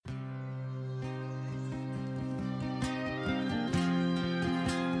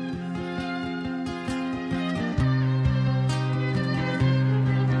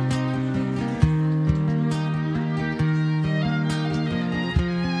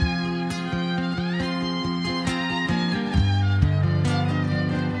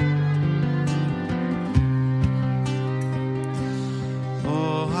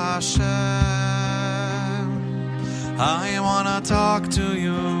wanna talk to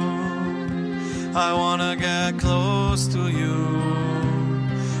you. I wanna get close to you.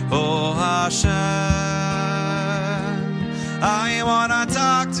 Oh Hashem, I wanna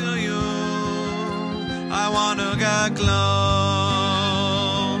talk to you. I wanna get close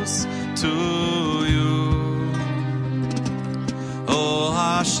to you. Oh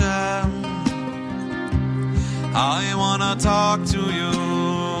Hashem, I wanna talk to you.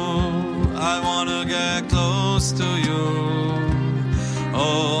 I wanna get close to you.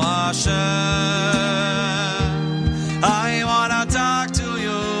 Oh Hashem, I wanna talk to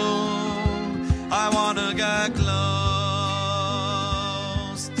you. I wanna get close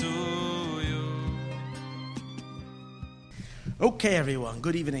to you. Okay, everyone.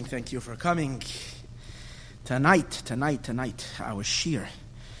 Good evening. Thank you for coming. Tonight, our shir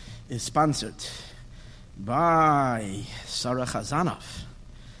is sponsored by Sarah Chazanov,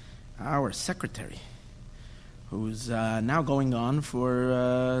 our secretary, who's now going on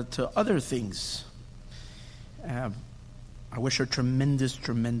to other things. I wish her tremendous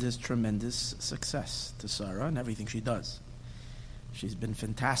success, to Sarah, and everything she does. She's been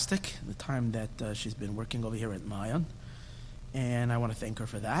fantastic the time that she's been working over here at Mayan, and I want to thank her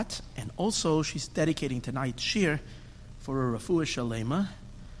for that. And also, she's dedicating tonight's shir for a refuah shalema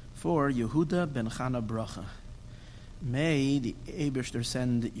for Yehuda ben Chana Bracha. May the Eibishter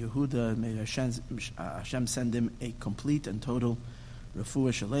send Yehuda, may Hashem send him a complete and total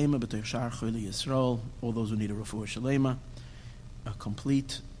refuah shalema, b'toich shar choli Yisrael, all those who need a refuah shalema, a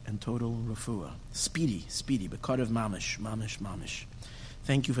complete and total refuah. Speedy, b'karev mamish.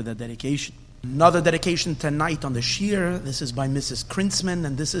 Thank you for that dedication. Another dedication tonight on the shir. This is by Mrs. Krinsman,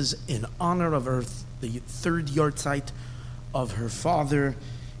 and this is in honor of the third yahrzeit of her father,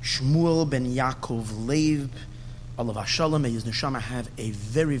 Shmuel ben Yaakov Leib. Alav Hashalom, may his neshama have a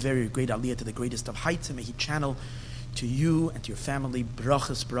very, very great aliyah to the greatest of heights, and may he channel to you and to your family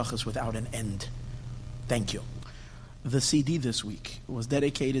brachas without an end. Thank you. The CD this week was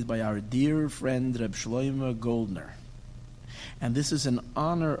dedicated by our dear friend Reb Shlomo Goldner, and this is in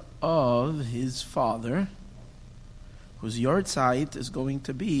honor of his father, whose yahrzeit is going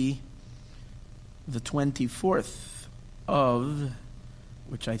to be the 24th of,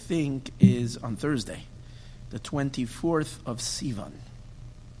 which I think is on Thursday, the 24th of Sivan.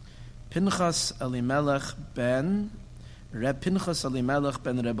 Pinchas Elimelech ben Reb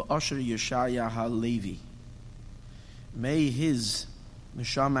Asher Yeshaya HaLevi. May his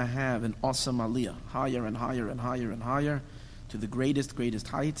neshama have an awesome aliyah, higher and higher to the greatest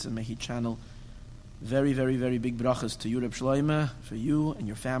heights, and may he channel very, very, very big brachas to you, Reb Shlomo, for you and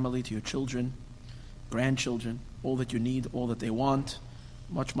your family, to your children, grandchildren, all that you need, all that they want.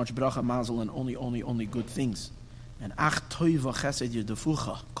 Much bracha, mazel, and only good things. And ach toiva chesed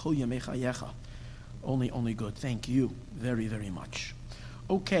yedefucha kol yemei chayecha. Only good. Thank you very, very much.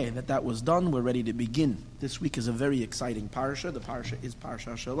 Okay, that was done. We're ready to begin. This week is a very exciting parsha. The parsha is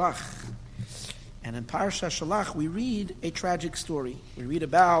Parsha Shlach. And in Parsha Shlach, we read a tragic story. We read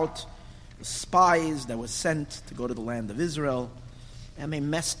about the spies that were sent to go to the land of Israel, and they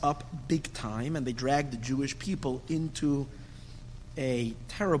mess up big time, and they drag the Jewish people into a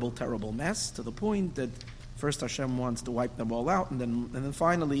terrible mess, to the point that first Hashem wants to wipe them all out, and then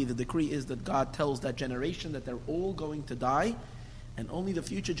finally the decree is that God tells that generation that they're all going to die, and only the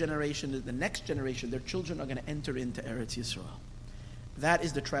future generation, the next generation, their children are going to enter into Eretz Yisrael. That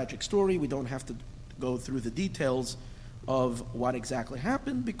is the tragic story. We don't have to go through the details of what exactly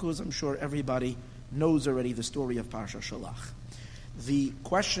happened, because I'm sure everybody knows already the story of Parsha Shlach. The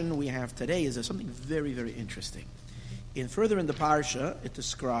question we have today is something very, very interesting. Further in the parsha, it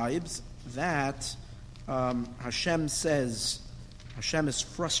describes that Hashem is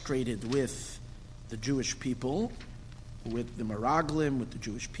frustrated with the Jewish people, with the Meraglim, with the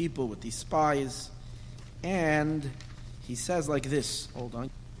Jewish people, with these spies, and he says like this. Hold on.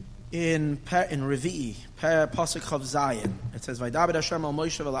 In Revi'i, Pasuk Chav Zayin, it says, "Vaydaber Hashem al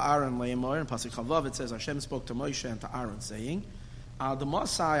Moshe vel Aaron le'emor." In Pasuk Chavav, it says Hashem spoke to Moshe and to Aaron, saying, "Ad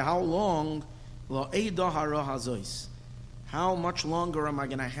Masai, how long lo eidah hara hazois? How much longer am I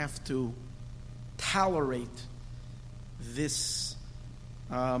going to have to tolerate this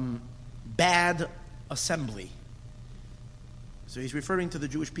bad assembly?" So he's referring to the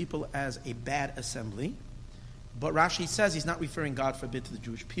Jewish people as a bad assembly. But Rashi says he's not referring, God forbid, to the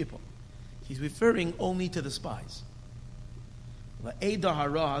Jewish people. He's referring only to the spies. La'eda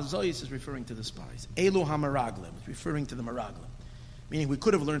hara hazois is referring to the spies. Elu hameraglim is referring to the meraglim. Meaning we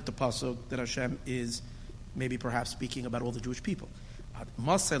could have learned the pasuk that Hashem is maybe perhaps speaking about all the Jewish people.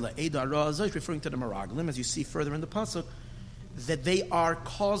 Maseh la'eda hara hazois is referring to the meraglim, as you see further in the pasuk, that they are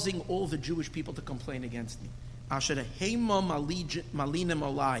causing all the Jewish people to complain against me. Asher heima malinim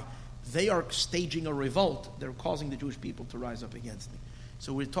olai. They are staging a revolt. They're causing the Jewish people to rise up against me.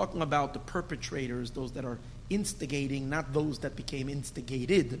 So we're talking about the perpetrators, those that are instigating, not those that became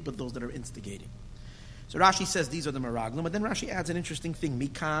instigated, but those that are instigating. So Rashi says these are the Meraglim, but then Rashi adds an interesting thing.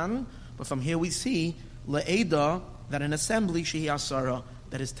 Mikan, but from here we see le'eda, that an assembly shehi asara,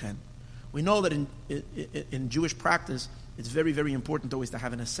 that is 10. We know that in Jewish practice, it's very, very important always to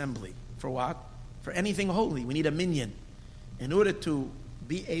have an assembly. For what? For anything holy. We need a minyan. In order to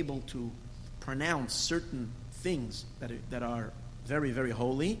be able to pronounce certain things that are very, very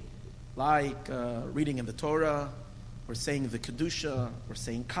holy, like reading in the Torah, or saying the Kedusha, or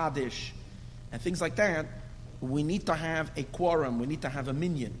saying Kaddish, and things like that, we need to have a quorum, we need to have a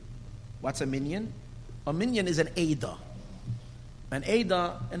minyan. What's a minyan? A minyan is an Eidah. An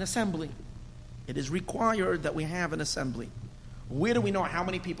Eidah, an assembly. It is required that we have an assembly. Where do we know how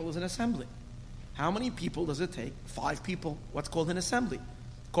many people is an assembly? How many people does it take? 5 people. What's called an assembly?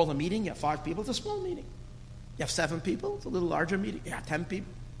 Call a meeting, you have 5 people, it's a small meeting. You have 7 people, it's a little larger meeting. You have 10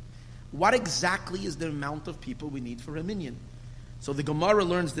 people. What exactly is the amount of people we need for a minyan? So the Gemara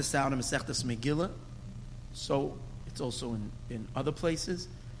learns this out in Masechtas Megillah. So it's also in other places.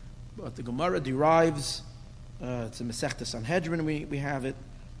 But the Gemara derives, it's in Masechtas Sanhedrin we have it,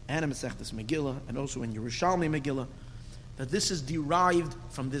 and in Masechtas Megillah, and also in Yerushalmi Megillah, that this is derived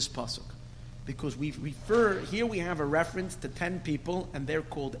from this pasuk. Because we have a reference to 10 people, and they're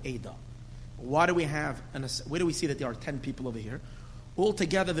called Eidah. Why do we have, where do we see that there are 10 people over here?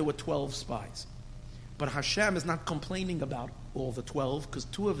 Altogether there were 12 spies. But Hashem is not complaining about all the 12, because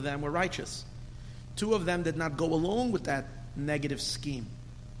 2 of them were righteous. 2 of them did not go along with that negative scheme.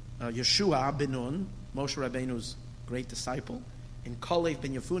 Yeshua ben Nun, Moshe Rabbeinu's great disciple, and Kalev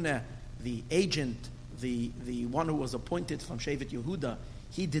ben Yefuneh, the agent, the one who was appointed from Shevet Yehuda,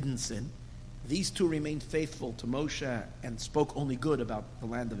 he didn't sin. These 2 remained faithful to Moshe and spoke only good about the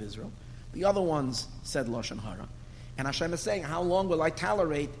land of Israel. The other ones said Lashon Hara. And Hashem is saying, how long will I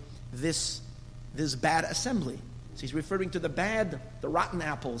tolerate this bad assembly? So he's referring to the rotten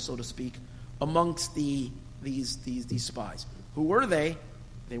apples, so to speak, amongst these spies. Who were they?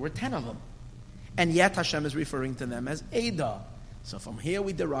 They were 10 of them. And yet Hashem is referring to them as Eidah. So from here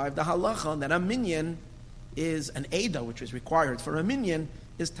we derive the halacha that a minyan is an Eidah, which is required for a minyan,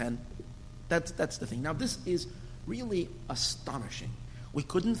 is 10. That's the thing. Now this is really astonishing. We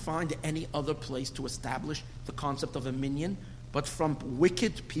couldn't find any other place to establish the concept of a minyan, but from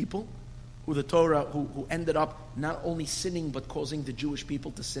wicked people who the Torah, who ended up not only sinning, but causing the Jewish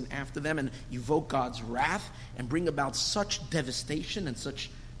people to sin after them and evoke God's wrath and bring about such devastation and such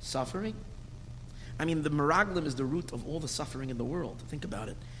suffering. I mean, the Meraglim is the root of all the suffering in the world. Think about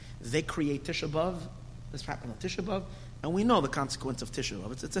it. They create Tisha B'Av. This happened on Tisha B'Av, and we know the consequence of Tisha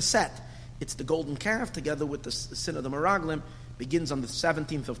B'Av. It's a set. It's the golden calf together with the sin of the Meraglim. Begins on the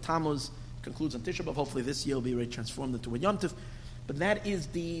 17th of Tammuz, concludes on Tisha B'Av. Hopefully this year will be transformed into a Yom Tov. But that is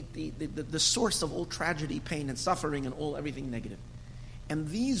the source of all tragedy, pain, and suffering, and everything negative. And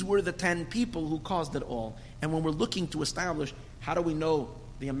these were the 10 people who caused it all. And when we're looking to establish how do we know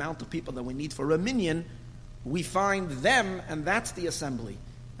the amount of people that we need for a minyan, we find them, and that's the assembly.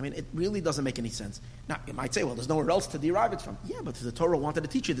 I mean, it really doesn't make any sense. Now, you might say, well, there's nowhere else to derive it from. Yeah, but if the Torah wanted to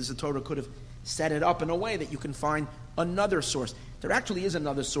teach you this, the Torah could have set it up in a way that you can find another source. There actually is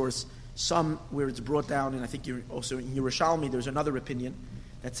another source, some where it's brought down, and I think you're also in Yerushalmi, there's another opinion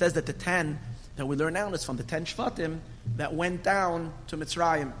that says that the 10 that we learn now is from the 10 Shvatim that went down to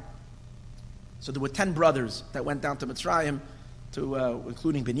Mitzrayim. So there were 10 brothers that went down to Mitzrayim,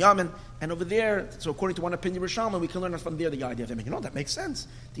 including Binyamin, and over there, so according to one opinion, Yerushalmi, we can learn from there the idea of them. That makes sense.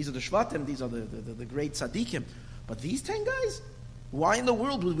 These are the Shvatim, these are the great tzaddikim. But these 10 guys, why in the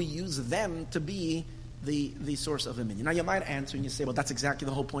world would we use them to be the source of a minyan? Now you might answer and you say, well, that's exactly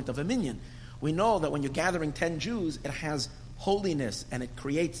the whole point of a minyan. We know that when you're gathering 10 Jews, it has holiness, and it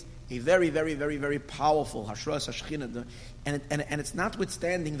creates a very, very, very, very powerful hashras hashchina, and it's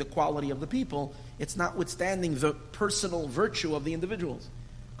notwithstanding the quality of the people, it's notwithstanding the personal virtue of the individuals,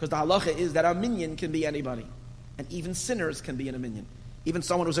 because the halacha is that a minyan can be anybody, and even sinners can be in a minyan. Even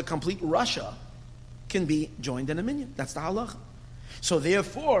someone who's a complete Rasha can be joined in a minyan. That's the halacha. So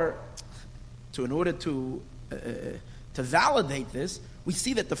therefore, in order to validate this, we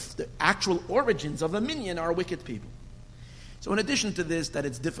see that the actual origins of a minyan are wicked people. So in addition to this, that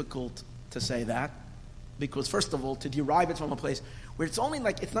it's difficult to say that, because first of all, to derive it from a place where it's not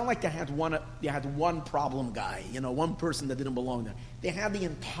like they had one problem guy, one person that didn't belong there. They had the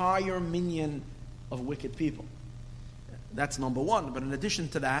entire minyan of wicked people. That's number one. But in addition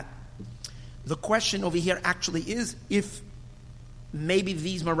to that, the question over here actually is if maybe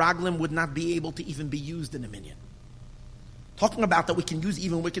these Meraglim would not be able to even be used in a minyan. Talking about that we can use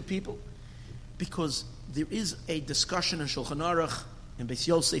even wicked people, because there is a discussion in Shulchan Aruch, in Beis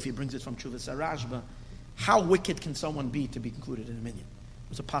Yosef, he brings it from Chuvas HaRashba, how wicked can someone be to be included in a minyan?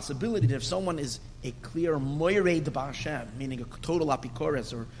 There's a possibility that if someone is a clear moired ba'Hashem, meaning a total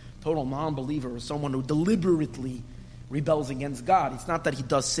apikores or total non-believer, or someone who deliberately rebels against God, it's not that he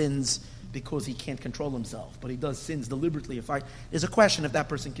does sins because he can't control himself, but he does sins deliberately. There's a question if that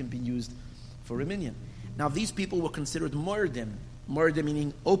person can be used for a minyan. Now, these people were considered moirdim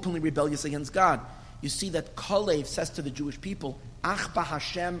meaning openly rebellious against God. You see that Kalev says to the Jewish people, Ach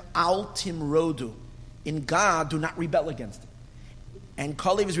b'Hashem al timrodu. In God, do not rebel against him. And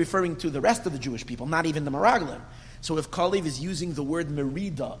Kalev is referring to the rest of the Jewish people, not even the Meraglim. So if Kalev is using the word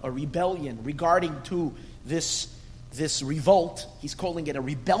merida, a rebellion, regarding to this revolt, he's calling it a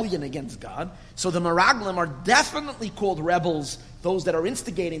rebellion against God. So the Meraglim are definitely called rebels. Those that are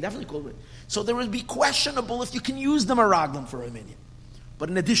instigating, definitely called rebels. So there would be questionable if you can use the Meraglim for a minyan. But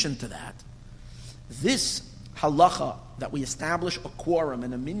in addition to that, this halacha that we establish a quorum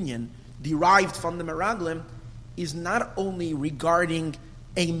in a minyan derived from the Meraglim is not only regarding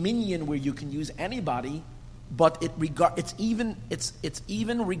a minyan where you can use anybody, but it's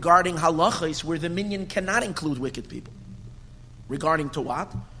even regarding halachas where the minyan cannot include wicked people. Regarding to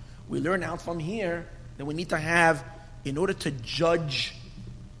what? We learn out from here that we need to have, in order to judge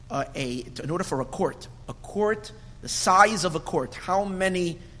in order for a court, the size of a court, how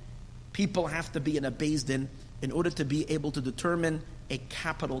many people have to be in a Beis Din in order to be able to determine a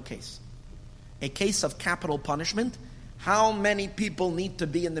capital case. A case of capital punishment, how many people need to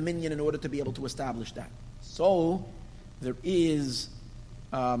be in the minyan in order to be able to establish that? So, there is,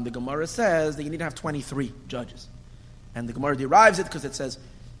 the Gemara says that you need to have 23 judges. And the Gemara derives it because it says,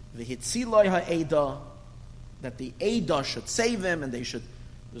 V'hitziloi ha'eda, that the Eda should save him, and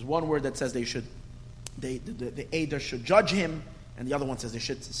there's one word that says the Eda should judge him, and the other one says they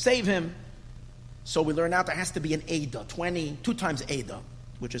should save him. So we learn out there has to be an Eda, 2 times Eda,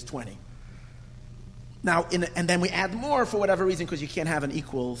 which is 20. Now, and then we add more for whatever reason, because you can't have an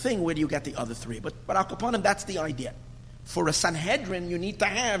equal thing. Where do you get the other 3? But al kaponim, that's the idea. For a Sanhedrin, you need to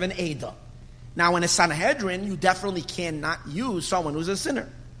have an Eda. Now, in a Sanhedrin, you definitely cannot use someone who's a sinner.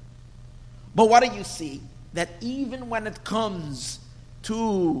 But what do you see? That even when it comes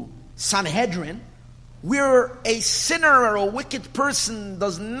to Sanhedrin, where a sinner or a wicked person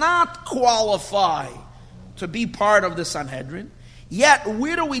does not qualify to be part of the Sanhedrin, yet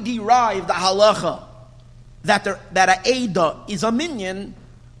where do we derive the halacha that a Eda is a minyan?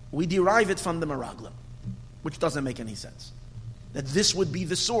 We derive it from the Meraglim, which doesn't make any sense. That this would be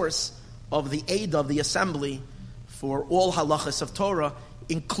the source of the Eda of the assembly for all halachas of Torah,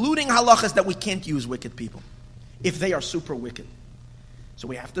 including halachas that we can't use wicked people, if they are super wicked. So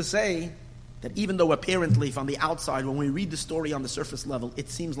we have to say that even though apparently from the outside, when we read the story on the surface level, it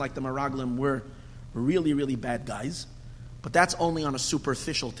seems like the Meraglim were really, really bad guys, but that's only on a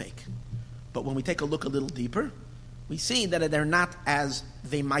superficial take. But when we take a look a little deeper, we see that they're not as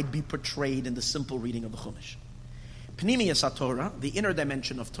they might be portrayed in the simple reading of the Chumash. Pnimiyas HaTorah, the inner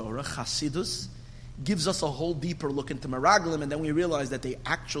dimension of Torah, Chasidus, gives us a whole deeper look into Meraglim, and then we realize that they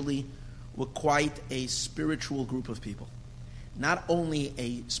actually were quite a spiritual group of people. Not only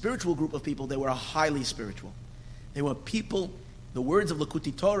a spiritual group of people, they were a highly spiritual. They were people, the words of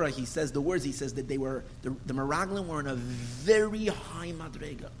Lakuti Torah, he says the Meraglim were in a very high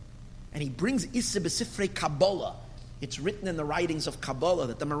madrega. And he brings Issa B'Sifrei Kabbalah. It's written in the writings of Kabbalah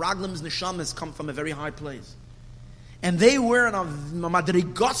that the Meraglim's neshamas come from a very high place. And they were in a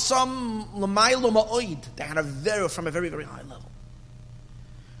madrigasam l'maylo ma'oid. They had from a very, very high level.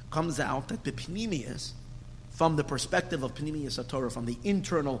 Comes out that Pnimiyas, from the perspective of Pnimiyas HaTorah, from the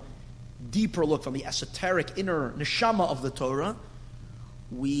internal, deeper look, from the esoteric inner neshama of the Torah,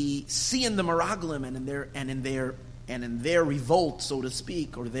 we see in the Meraglim and in their revolt, so to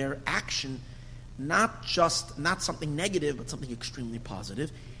speak, or their action, not something negative, but something extremely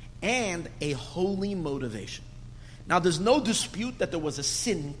positive, and a holy motivation. Now, there's no dispute that there was a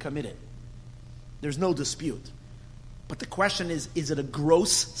sin committed. There's no dispute. But the question is it a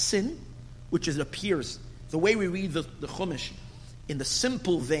gross sin? Which it appears, the way we read the Chumash, in the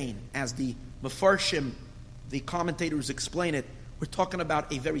simple vein, as the Mefarshim, the commentators explain it, we're talking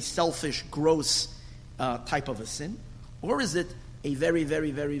about a very selfish, gross type of a sin? Or is it a very,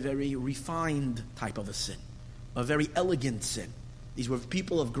 very, very, very refined type of a sin? A very elegant sin? These were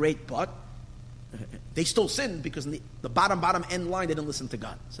people of great, but they still sinned because in the bottom end line, they didn't listen to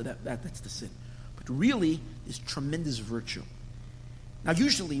God. So that's the sin. But really, there's tremendous virtue. Now,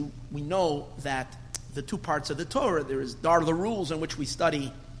 usually, we know that the two parts of the Torah. There are the rules in which we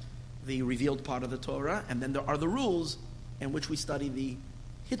study the revealed part of the Torah, and then there are the rules in which we study the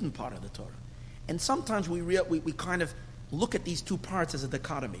hidden part of the Torah. And sometimes we kind of look at these two parts as a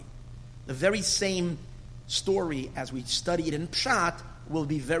dichotomy. The very same story as we study it in Pshat will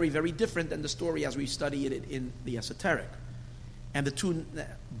be very, very different than the story as we study it in the esoteric. And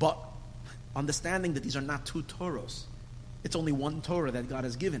but understanding that these are not two Torahs. It's only one Torah that God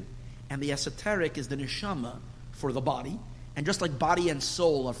has given. And the esoteric is the neshama for the body. And just like body and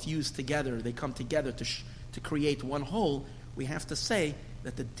soul are fused together, they come together to create one whole, we have to say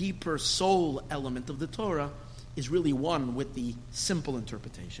that the deeper soul element of the Torah is really one with the simple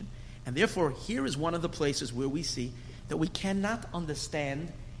interpretation. And therefore, here is one of the places where we see that we cannot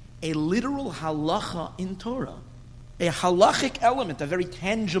understand a literal halacha in Torah, a halachic element, a very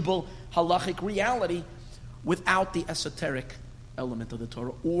tangible halachic reality, without the esoteric element of the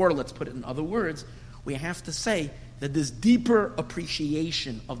Torah. Or, let's put it in other words, we have to say that this deeper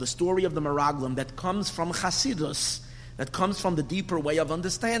appreciation of the story of the Meraglim that comes from Chasidus, that comes from the deeper way of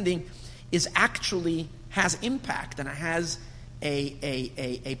understanding, has impact, and it has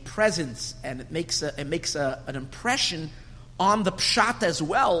a presence, and it makes an impression on the Pshat as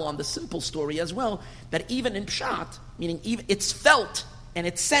well, on the simple story as well, that even in Pshat, meaning even it's felt and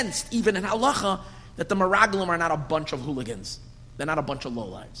it's sensed even in Halacha, that the Meraglim are not a bunch of hooligans. They're not a bunch of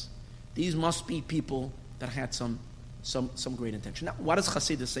lowlives. These must be people that had some great intention. Now, what does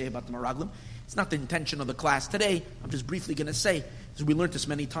Chassidus say about the Meraglim? It's not the intention of the class today. I'm just briefly going to say, because we learned this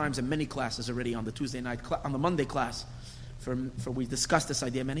many times in many classes already on the Tuesday night, on the Monday class, we discussed this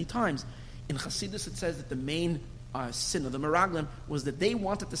idea many times. In Chassidus, it says that the main sin of the Meraglim was that they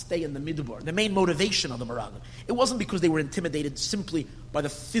wanted to stay in the Midbar. The main motivation of the Meraglim. It wasn't because they were intimidated simply by the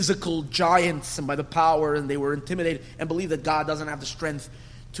physical giants and by the power, and they were intimidated and believed that God doesn't have the strength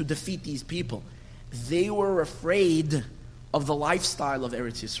to defeat these people. They were afraid of the lifestyle of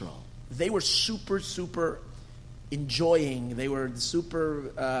Eretz Yisrael. They were super enjoying, they were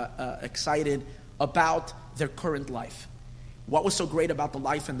super excited about their current life. What was so great about the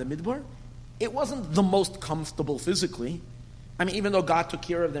life in the Midbar? It wasn't the most comfortable physically. I mean, even though God took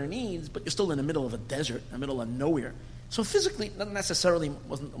care of their needs, but you're still in the middle of a desert, in the middle of nowhere. So physically, it necessarily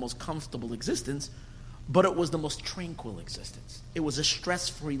wasn't the most comfortable existence, but it was the most tranquil existence. It was a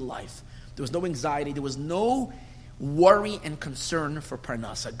stress-free life. There was no anxiety. There was no worry and concern for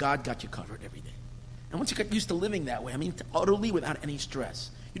parnasa. God got you covered every day. And once you get used to living that way, I mean, utterly without any stress.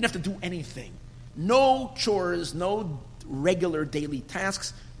 You didn't have to do anything. No chores, no regular daily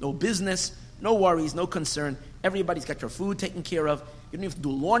tasks, no business, no worries, no concern. Everybody's got your food taken care of. You don't have to do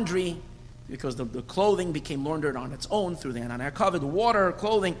laundry because the clothing became laundered on its own through the Ananei Kavod, water,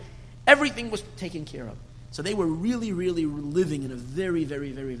 clothing. Everything was taken care of. So they were really living in a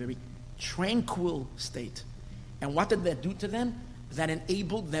very tranquil state. And what did that do to them? That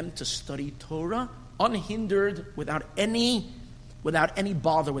enabled them to study Torah unhindered, without any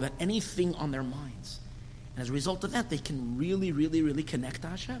bother, without anything on their minds. And as a result of that, they can really connect to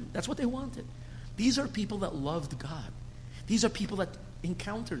Hashem. That's what they wanted. These are people that loved God. These are people that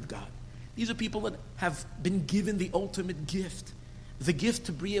encountered God. These are people that have been given the ultimate gift, the gift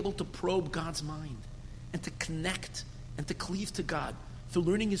to be able to probe God's mind and to connect and to cleave to God through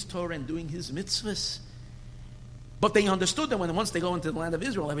learning His Torah and doing His mitzvahs. But they understood that once they go into the land of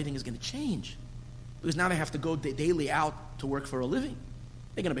Israel, everything is going to change. Because now they have to go daily out to work for a living.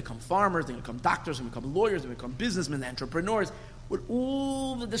 They're going to become farmers, they're going to become doctors, they're going to become lawyers, they're going to become businessmen, entrepreneurs, with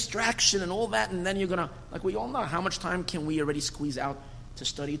all the distraction and all that, and then you're going to, like we all know, how much time can we already squeeze out to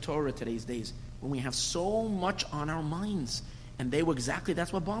study Torah today's days when we have so much on our minds? And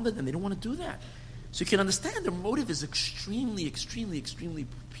that's what bothered them. They don't want to do that. So you can understand their motive is extremely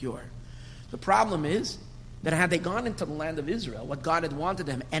pure. The problem is that had they gone into the land of Israel, what God had wanted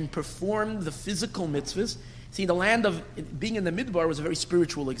them, and performed the physical mitzvahs, see, the land of being in the Midbar was a very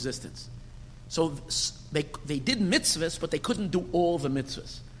spiritual existence. So they did mitzvahs, but they couldn't do all the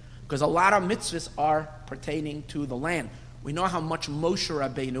mitzvahs. Because a lot of mitzvahs are pertaining to the land. We know how much Moshe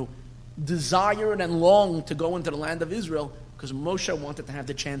Rabbeinu desired and longed to go into the land of Israel, because Moshe wanted to have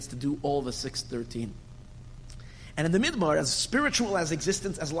the chance to do all the 613. And in the Midbar, as spiritual as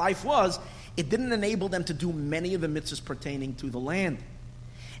existence as life was, it didn't enable them to do many of the mitzvahs pertaining to the land.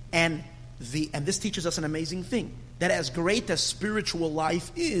 And this teaches us an amazing thing, that as great as spiritual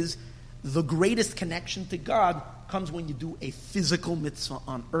life is, the greatest connection to God comes when you do a physical mitzvah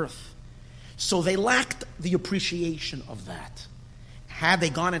on earth. So they lacked the appreciation of that. Had they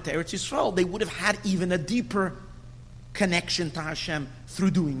gone into Eretz Yisrael, they would have had even a deeper connection to Hashem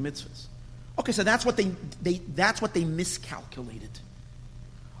through doing mitzvahs. Okay, so that's what they miscalculated.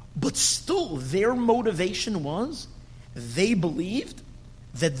 But still, their motivation was, they believed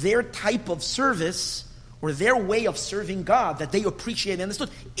that their type of service, or their way of serving God, that they appreciate and understood,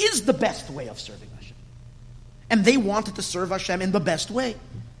 is the best way of serving Hashem. And they wanted to serve Hashem in the best way.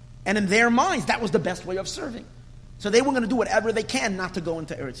 And in their minds, that was the best way of serving. So they were going to do whatever they can not to go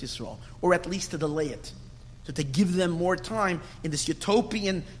into Eretz Yisrael, or at least to delay it. So to give them more time in this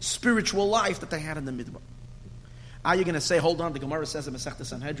utopian spiritual life that they had in the Midbar. Are you going to say, hold on, the Gemara says in Masechta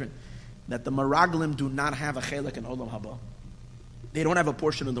Sanhedrin, that the Meraglim do not have a chelek in Olam Haba. They don't have a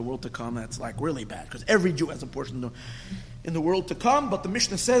portion in the world to come. That's like really bad, because every Jew has a portion in the world to come. But the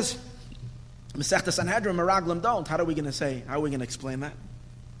Mishnah says, Masechta Sanhedrin, Meraglim don't. How are we going to say? How are we going to explain that?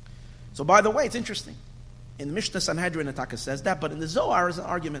 So by the way, it's interesting. In the Mishnah Sanhedrin, Ataka says that, but in the Zohar is an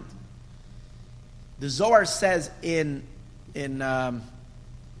argument. The Zohar says the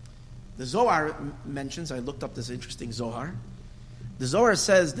Zohar mentions, I looked up this interesting Zohar. The Zohar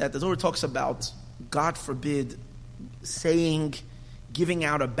says that, the Zohar talks about, God forbid, giving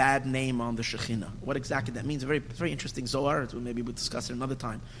out a bad name on the Shekhinah. What exactly that means, a very, very interesting Zohar. Maybe we'll discuss it another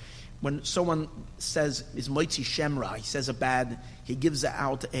time. When someone says, is Moitzi Shemra, he says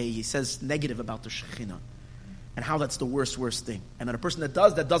negative about the Shekhinah. And how that's the worst thing. And then a person that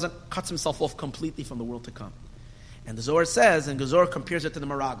doesn't, cuts himself off completely from the world to come. And the Zohar says, and the Zohar compares it to the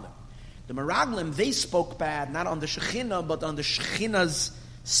Meraglim. The Meraglim, they spoke bad, not on the Shekhinah, but on the Shekhinah's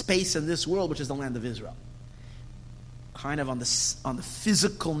space in this world, which is the land of Israel. Kind of on the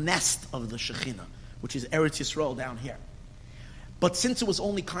physical nest of the Shekhinah, which is Eretz Yisrael down here. But since it was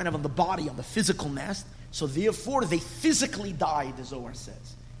only kind of on the body, on the physical nest, so therefore they physically died, the Zohar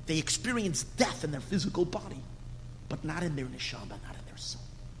says. They experienced death in their physical body, but not in their neshama, not in their soul.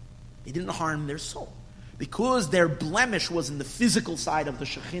 They didn't harm their soul. Because their blemish was in the physical side of the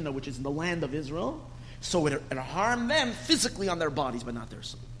Shekhinah, which is in the land of Israel, so it harmed them physically on their bodies, but not their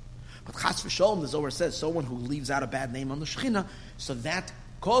soul. But Chas v'Sholom, the Zohar says, someone who leaves out a bad name on the Shekhinah, so that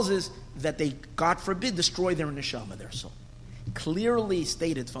causes that they, God forbid, destroy their neshama, their soul. Clearly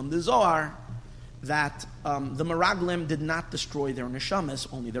stated from the Zohar that the Meraglim did not destroy their neshamas,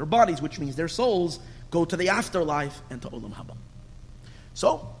 only their bodies, which means their souls go to the afterlife and to Olam Haba.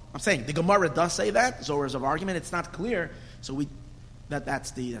 So, I'm saying, the Gemara does say that, Zohar's of argument, it's not clear, so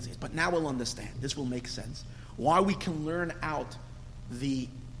that's it. But now we'll understand, this will make sense, why we can learn out the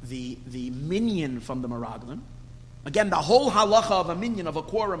minyan from the Meraglim. Again, the whole halacha of a minyan, of a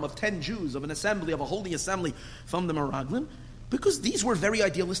quorum of 10 Jews, of an assembly, of a holy assembly from the Meraglim, because these were very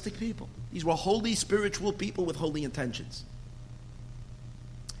idealistic people. These were holy, spiritual people with holy intentions.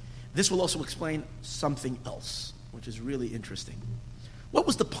 This will also explain something else, which is really interesting. What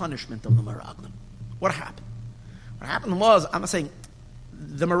was the punishment of the Meraglim? What happened? What happened was, I'm not saying,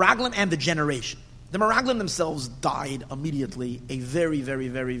 the Meraglim and the generation. The Meraglim themselves died immediately a very, very,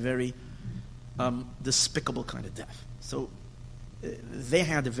 very, very despicable kind of death. So they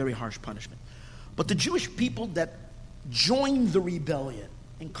had a very harsh punishment. But the Jewish people that joined the rebellion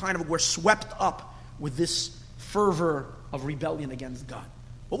and kind of were swept up with this fervor of rebellion against God,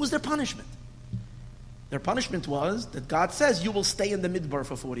 what was their punishment? Their punishment was that God says, you will stay in the Midbar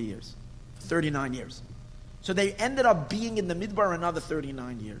for 40 years, 39 years. So they ended up being in the Midbar another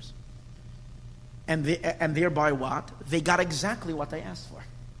 39 years. And thereby what? They got exactly what they asked for.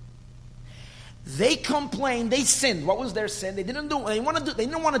 They complained, they sinned. What was their sin? They didn't want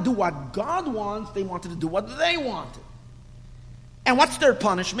to do what God wants, they wanted to do what they wanted. And what's their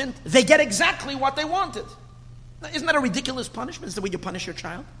punishment? They get exactly what they wanted. Now, isn't that a ridiculous punishment? Is the way you punish your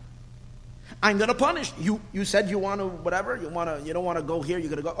child? I'm going to punish you. You said you want to whatever. You don't want to go here. You're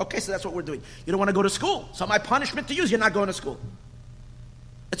going to go. Okay, so that's what we're doing. You don't want to go to school. So my punishment to you is you're not going to school.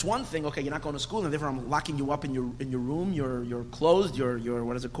 It's one thing. Okay, you're not going to school, and therefore I'm locking you up in your room. You're closed. You're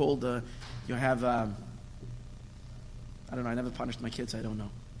what is it called? You have I don't know. I never punished my kids. I don't know.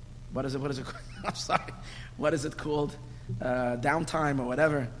 What is it? I'm sorry. What is it called? Downtime or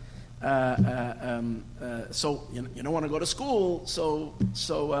whatever. So you don't want to go to school. So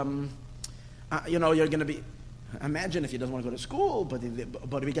you're going to be. Imagine if he doesn't want to go to school, but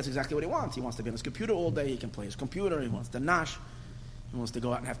if he gets exactly what he wants. He wants to be on his computer all day. He can play his computer. He wants to nash. He wants to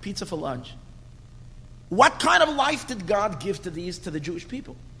go out and have pizza for lunch. What kind of life did God give to the Jewish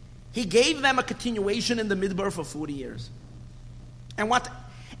people? He gave them a continuation in the Midbar for 40 years.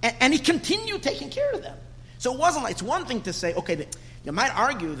 And he continued taking care of them. So it wasn't like, it's one thing to say, okay, you might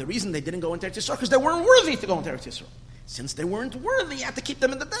argue the reason they didn't go into Eretz Yisrael because they weren't worthy to go into Eretz Yisrael. Since they weren't worthy, you had to keep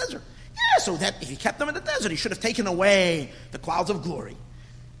them in the desert. Yeah, so that if he kept them in the desert, he should have taken away the clouds of glory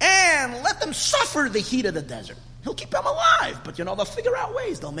and let them suffer the heat of the desert. He'll keep them alive, but they'll figure out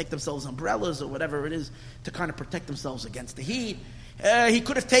ways. They'll make themselves umbrellas or whatever it is to kind of protect themselves against the heat. He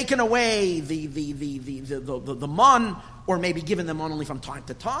could have taken away the mun, or maybe given them only from time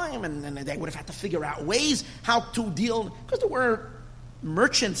to time, and they would have had to figure out ways how to deal, because there were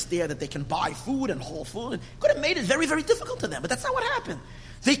merchants there that they can buy food and whole food, and could have made it very, very difficult to them. But that's not what happened.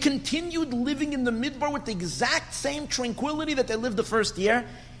 They continued living in the Midbar with the exact same tranquility that they lived the first year,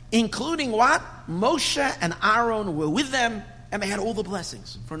 including what? Moshe and Aaron were with them, and they had all the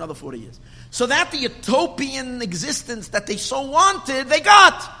blessings for another 40 years. So that the utopian existence that they so wanted, they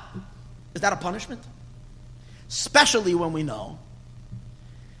got. Is that a punishment? Especially when we know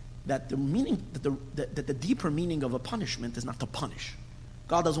that the meaning, that the deeper meaning of a punishment is not to punish.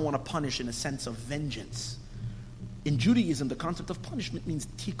 God doesn't want to punish in a sense of vengeance. In Judaism, the concept of punishment means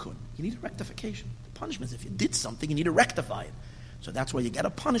tikkun. You need a rectification. The punishment is if you did something, you need to rectify it. So that's why you get a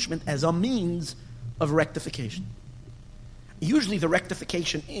punishment as a means of rectification. Usually the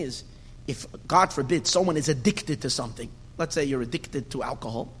rectification is, if, God forbid, someone is addicted to something. Let's say you're addicted to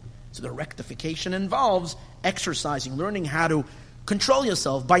alcohol. So the rectification involves exercising, learning how to control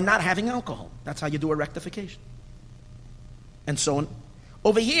yourself by not having alcohol. That's how you do a rectification. And so on.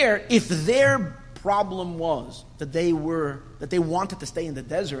 Over here, if their problem was that they wanted to stay in the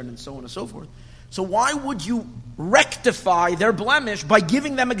desert and so on and so forth, so why would you rectify their blemish by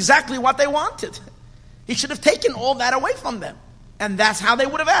giving them exactly what they wanted? He should have taken all that away from them. And that's how they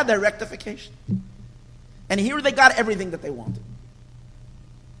would have had their rectification. And here they got everything that they wanted.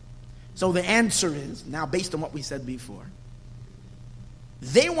 So the answer is, now based on what we said before,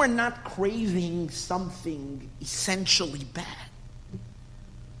 they were not craving something essentially bad.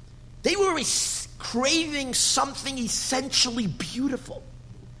 They were craving something essentially beautiful,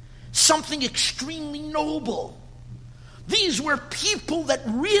 something extremely noble. These were people that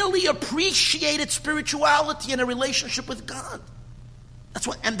really appreciated spirituality and a relationship with God.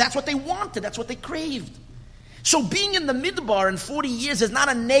 That's what they wanted. That's what they craved. So being in the Midbar in 40 years is not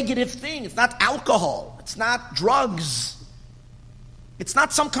a negative thing. It's not alcohol. It's not drugs. It's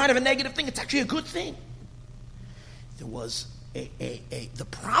not some kind of a negative thing. It's actually a good thing. There was the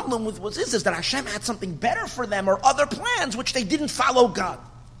problem with this is that Hashem had something better for them or other plans which they didn't follow God.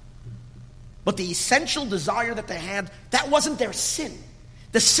 But the essential desire that they had, that wasn't their sin.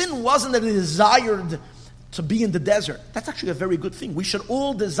 The sin wasn't that they desired to be in the desert. That's actually a very good thing. We should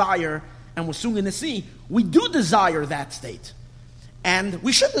all desire, and we're soon going to see, we do desire that state. And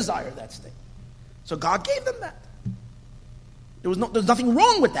we should desire that state. So God gave them that. There's nothing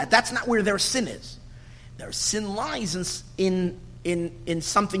wrong with that. That's not where their sin is. Their sin lies in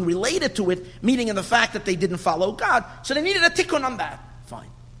something related to it, meaning in the fact that they didn't follow God. So they needed a tikkun on that. Fine.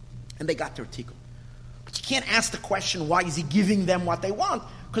 And they got their tikkun. But you can't ask the question, why is he giving them what they want?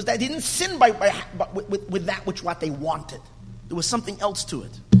 Because they didn't sin with that which what they wanted. There was something else to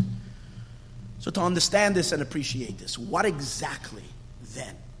it. So to understand this and appreciate this, what exactly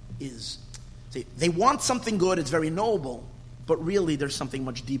then is... See, they want something good, it's very noble, but really there's something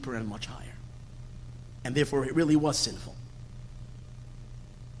much deeper and much higher. And therefore it really was sinful.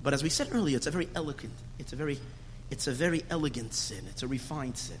 But as we said earlier, it's a very elegant sin. It's a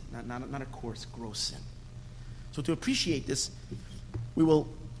refined sin, not a coarse, gross sin. So to appreciate this, we will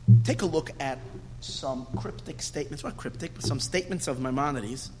take a look at some cryptic statements, not cryptic, but some statements of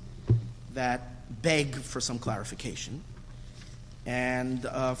Maimonides that beg for some clarification. And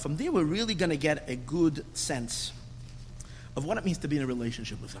from there, we're really going to get a good sense of what it means to be in a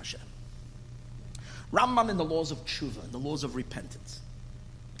relationship with Hashem. Rambam in the laws of tshuva, in the laws of repentance.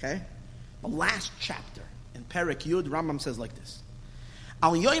 Okay? The last chapter in Perek Yud, Rambam says like this.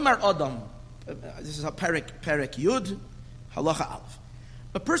 Al yoymar adam, this is Perek Yud, halacha aleph.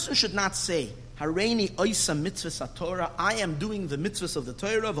 A person should not say, Hareini oisa mitzvahs haTorah, I am doing the mitzvahs of the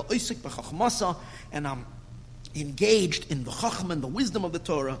Torah, v'oisik b'chachmasa, and I'm engaged in the chachma and the wisdom of the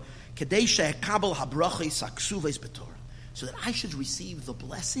Torah, kedei she'ekabel habrachos haksuves b'Torah, so that I should receive the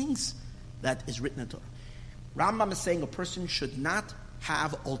blessings that is written in Torah. Rambam is saying a person should not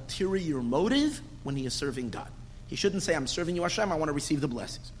have ulterior motive when he is serving God. He shouldn't say, I'm serving you Hashem, I want to receive the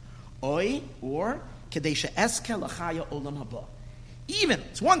blessings. Or kedei she'eske l'chaya olam haba. Even,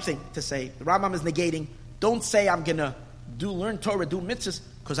 it's one thing to say, the Rambam is negating, don't say I'm going to learn Torah, do mitzvahs,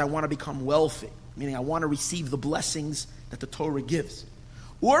 because I want to become wealthy. Meaning I want to receive the blessings that the Torah gives.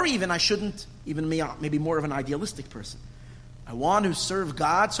 Or even I shouldn't, even me, maybe more of an idealistic person. I want to serve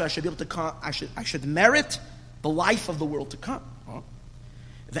God, so I should be able to come, I should merit the life of the world to come.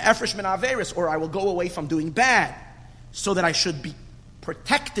 The efresh min averis, or I will go away from doing bad, so that I should be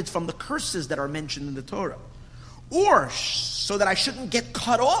protected from the curses that are mentioned in the Torah. Or so that I shouldn't get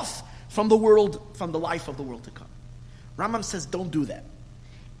cut off from the world, from the life of the world to come. Rambam says, don't do that.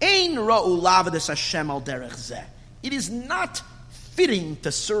 Ein ra'u lavadis Hashem al derech zeh. It is not fitting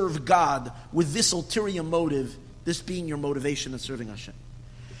to serve God with this ulterior motive, this being your motivation in serving Hashem.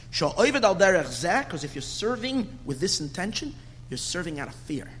 Because if you're serving with this intention, you're serving out of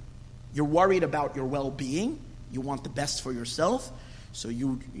fear. You're worried about your well-being. You want the best for yourself. So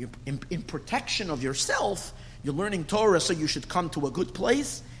you're in protection of yourself, you're learning Torah, so you should come to a good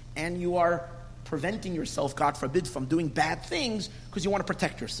place, and you are preventing yourself, God forbid, from doing bad things because you want to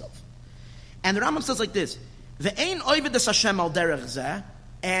protect yourself. And the Rambam says like this, Ve'ein oived es Hashem al derech zeh,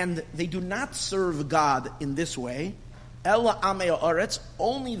 and they do not serve God in this way, ela amei haaretz,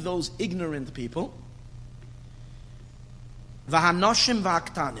 only those ignorant people, v'hanoshim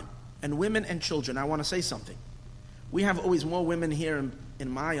v'aktanim, and women and children. I want to say something. We have always more women here in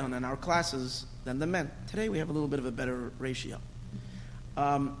Mayan in our classes than the men. Today we have a little bit of a better ratio.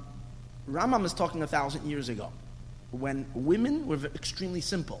 Rambam is talking 1,000 years ago, when women were extremely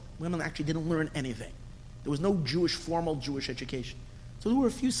simple. Women actually didn't learn anything. There was no formal Jewish education. So there were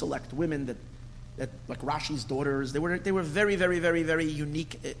a few select women that like Rashi's daughters, they were very, very, very, very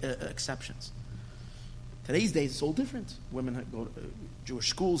unique exceptions. Today's days it's all different. Women go to Jewish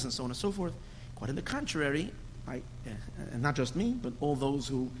schools and so on and so forth. Quite on the contrary, and not just me, but all those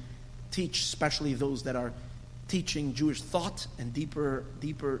who teach, especially those that are teaching Jewish thought and deeper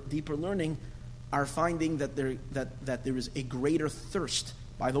learning, are finding that there is a greater thirst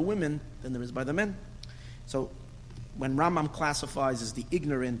by the women than there is by the men. So when Rambam classifies as the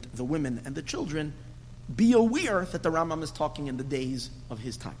ignorant, the women and the children, be aware that the Rambam is talking in the days of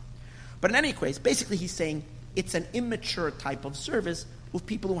his time. But in any case, basically he's saying it's an immature type of service with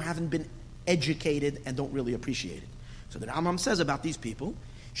people who haven't been educated and don't really appreciate it. So the Rambam says about these people,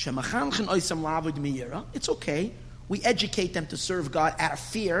 it's okay. We educate them to serve God out of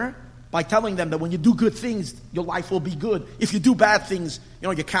fear by telling them that when you do good things, your life will be good. If you do bad things,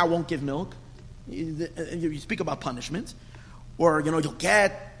 your cow won't give milk. You speak about punishment. Or, you'll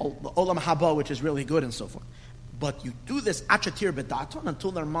get olam haba, which is really good and so forth. But you do this achatir bedaton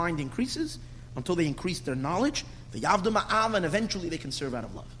until their mind increases, until they increase their knowledge, the yavdu ma'av, and eventually they can serve out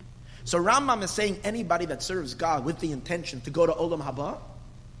of love. So Rambam is saying anybody that serves God with the intention to go to Olam Haba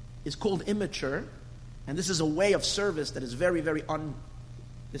is called immature, and this is a way of service that is very, very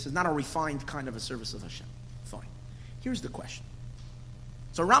this is not a refined kind of a service of Hashem. Fine. Here's the question.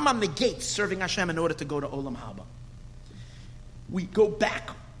 So Rambam negates serving Hashem in order to go to Olam Haba. We go back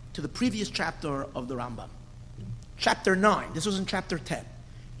to the previous chapter of the Rambam. Chapter 9. This was in chapter 10.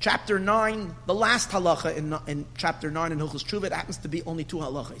 Chapter 9, the last halacha in chapter 9 in Hilchos Tshuva, it happens to be only 2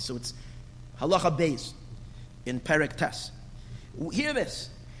 halachas. So it's halacha beis in Perek Tes. Hear this.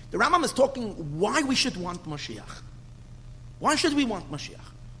 The Rambam is talking why we should want Mashiach. Why should we want Mashiach?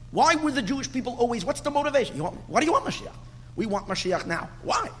 Why were the Jewish people always, what's the motivation? Why do you want Mashiach? We want Mashiach now.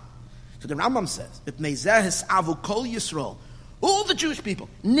 Why? So the Rambam says, Kol Yisrael, all the Jewish people,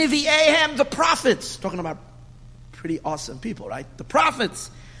 Nivi'ehem, the prophets, talking about pretty awesome people, right? The prophets,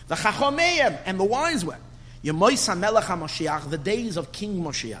 the Chachomeim, and the wise one. Yemois HaMelech HaMashiach, the days of King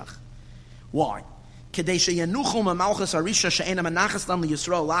Mashiach. Why? The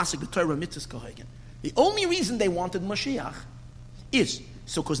only reason they wanted Mashiach is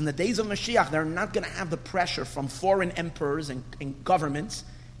so because in the days of Mashiach they're not going to have the pressure from foreign emperors and governments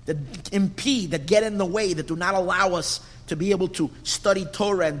that impede, that get in the way, that do not allow us to be able to study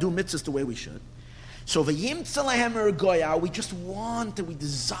Torah and do mitzvahs the way we should. So we just want and we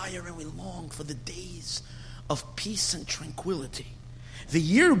desire and we long for the days of peace and tranquility. The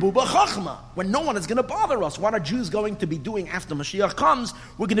Yirbu b'chachma, when no one is going to bother us. What are Jews going to be doing after Mashiach comes?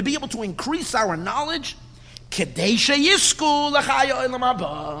 We're going to be able to increase our knowledge. Kedesha yisku l'chaya olam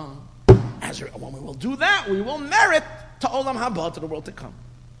haba. When we will do that, we will merit to olam haba, to the world to come.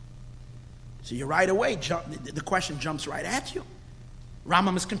 So you right away, the question jumps right at you.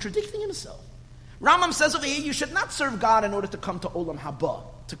 Rambam is contradicting himself. Rambam says over here, you should not serve God in order to come to olam haba,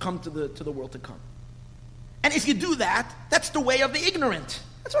 to come to the world to come. And if you do that, that's the way of the ignorant.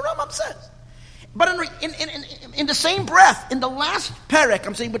 That's what Rambam says. But in the same breath, in the last perek,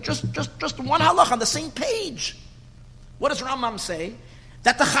 I'm saying, but just one halach on the same page. What does Rambam say?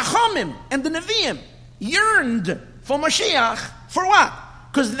 That the Chachamim and the Nevi'im yearned for Mashiach. For what?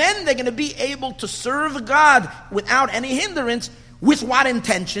 Because then they're going to be able to serve God without any hindrance. With what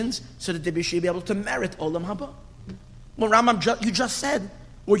intentions? So that they should be able to merit Olam Haba. Well, Rambam, you just said,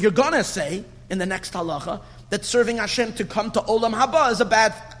 or you're going to say in the next halacha, that serving Hashem to come to Olam Haba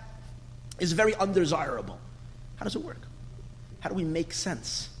is very undesirable. How does it work? How do we make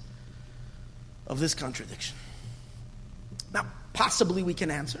sense of this contradiction? Now, possibly we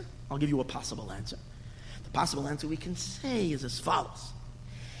can answer. I'll give you a possible answer. The possible answer we can say is as follows.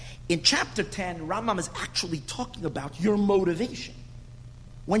 In chapter 10, Rambam is actually talking about your motivation.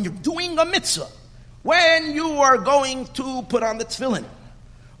 when you're doing a mitzvah, when you are going to put on the tefillin,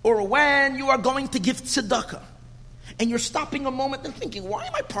 or when you are going to give tzedakah, and you're stopping a moment and thinking, why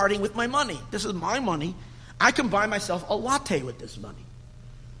am I partying with my money? This is my money. I can buy myself a latte with this money.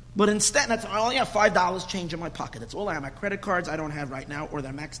 But instead, I only have $5 change in my pocket. That's all I have. My credit cards I don't have right now, or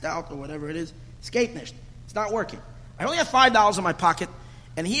they're maxed out, or whatever it is. Skate nicht. It's not working. I only have $5 in my pocket,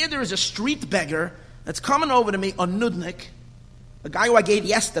 and here there is a street beggar that's coming over to me, a nudnik, a guy who I gave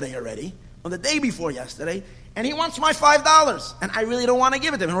yesterday already, or the day before yesterday, and he wants my $5, and I really don't want to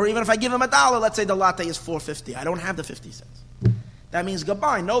give it to him. Or even if I give him $1, let's say the latte is $4.50. I don't have the 50 cents. That means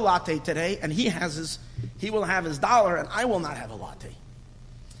goodbye, no latte today, and he will have his $1, and I will not have a latte.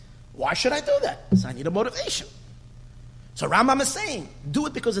 Why should I do that? So I need a motivation. So Rambam is saying, do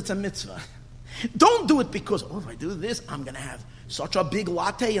it because it's a mitzvah. Don't do it because, if I do this, I'm going to have such a big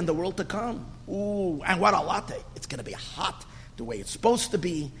latte in the world to come. Ooh, and what a latte. It's going to be hot the way it's supposed to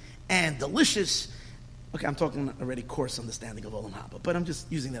be and delicious. Okay, I'm talking already coarse understanding of Olam Haba, but I'm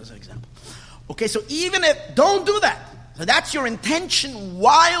just using that as an example. Okay, so even if, don't do that. So that's your intention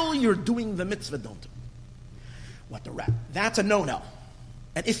while you're doing the mitzvah, don't do it. That's a no-no.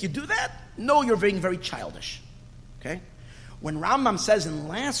 And if you do that, no, you're being very childish. Okay? When Rambam says in the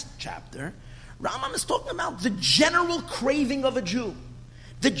last chapter, Rambam is talking about the general craving of a Jew.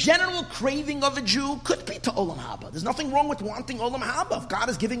 The general craving of a Jew could be to Olam Haba. There's nothing wrong with wanting Olam Haba. If God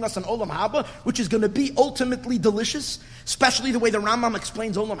is giving us an Olam Haba, which is going to be ultimately delicious, especially the way the Rambam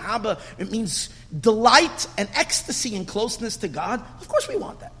explains Olam Haba, it means delight and ecstasy and closeness to God. Of course we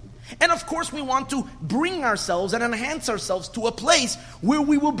want that. And of course we want to bring ourselves and enhance ourselves to a place where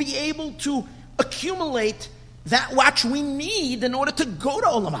we will be able to accumulate that which we need in order to go to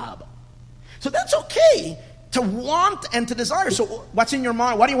Olam Haba. So that's okay to want and to desire. So what's in your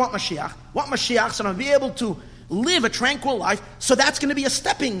mind? Why do you want Mashiach? Want Mashiach so I'm be able to live a tranquil life. So that's going to be a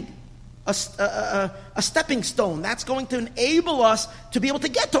stepping stone. That's going to enable us to be able to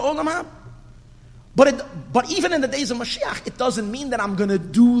get to Olam Haba. But even in the days of Mashiach, it doesn't mean that I'm going to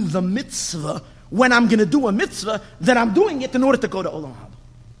do the mitzvah. When I'm going to do a mitzvah, that I'm doing it in order to go to Olam Haba.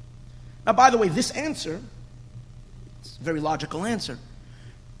 Now, by the way, this answer, it's a very logical answer.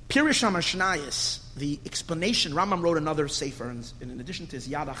 Pirush HaMashnayos, the explanation, Rambam wrote another sefer, and in addition to his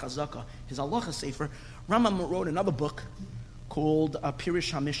Yad HaChazaka, his Halacha sefer, Rambam wrote another book called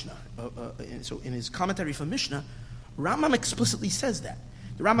Pirush HaMishnah. So in his commentary for Mishnah, Rambam explicitly says that.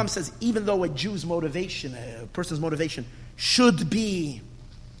 The Rambam says, even though a Jew's motivation, a person's motivation, should be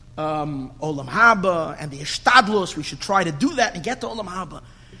Olam Haba and the Ishtadlus, we should try to do that and get to Olam Haba.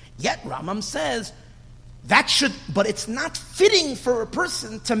 Yet Rambam says, but it's not fitting for a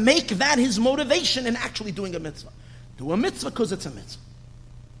person to make that his motivation in actually doing a mitzvah. Do a mitzvah because it's a mitzvah.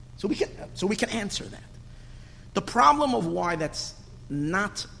 So we can answer that. The problem of why that's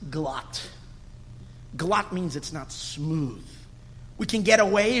not glatt. Glatt means it's not smooth. We can get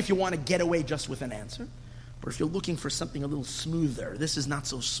away if you want to get away just with an answer. But if you're looking for something a little smoother, this is not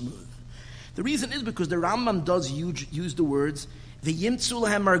so smooth. The reason is because the Rambam does use the words, the Yimtzu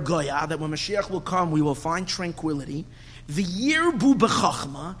Lahem Argoya, that when Mashiach will come, we will find tranquility. The Yirbu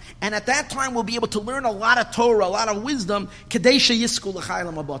B'chachma, and at that time we'll be able to learn a lot of Torah, a lot of wisdom, Kadesha Yisku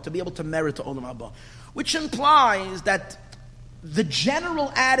L'chaylam Haba, to be able to merit to Olam Haba. Which implies that the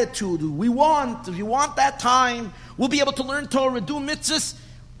general attitude if you want that time, we'll be able to learn Torah, do mitzvahs.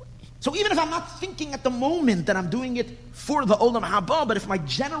 So even if I'm not thinking at the moment that I'm doing it for the Olam Haba, but if my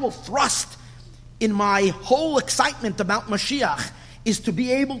general thrust in my whole excitement about Mashiach is to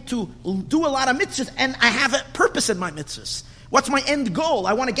be able to do a lot of mitzvahs, and I have a purpose in my mitzvahs. What's my end goal?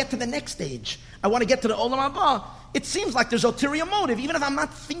 I want to get to the next stage. I want to get to the Olam Haba. It seems like there's ulterior motive, even if I'm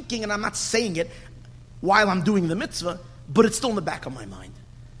not thinking and I'm not saying it while I'm doing the mitzvah, but it's still in the back of my mind.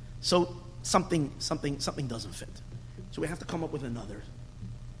 So something doesn't fit. So we have to come up with another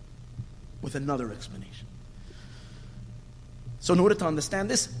explanation. So in order to understand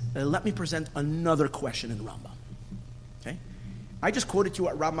this, let me present another question in Rambam. Okay? I just quoted you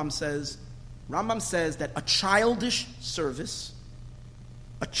what Rambam says. Rambam says that a childish service,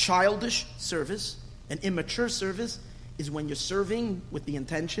 an immature service, is when you're serving with the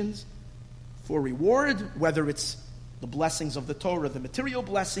intentions for reward, whether it's the blessings of the Torah, the material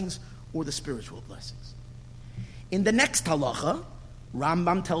blessings, or the spiritual blessings. In the next halacha,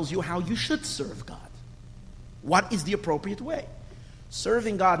 Rambam tells you how you should serve God. What is the appropriate way?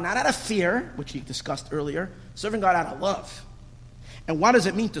 Serving God not out of fear, which he discussed earlier, serving God out of love. And what does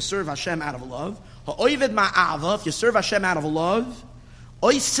it mean to serve Hashem out of love? Ha'oived ma'ava, if you serve Hashem out of love,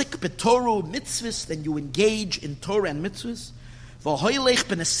 oisik b'toru mitzvahs, then you engage in Torah and mitzvahs, v'hoilech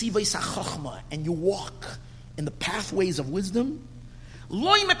b'nesivos ha'chochma, and you walk in the pathways of wisdom,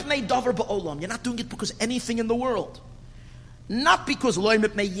 Loy mipnei davar ba'olam. You're not doing it because anything in the world. Not because loy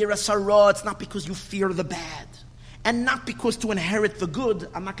mipnei yiras hara. It's not because you fear the bad. And not because to inherit the good.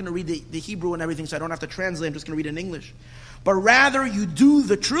 I'm not going to read the Hebrew and everything, so I don't have to translate. I'm just going to read it in English. But rather, you do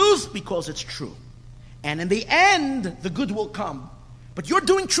the truth because it's true. And in the end, the good will come. But you're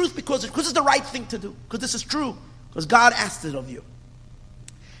doing truth because it's the right thing to do. Because this is true. Because God asked it of you.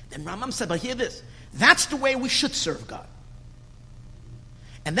 Then Rambam said, but hear this. That's the way we should serve God.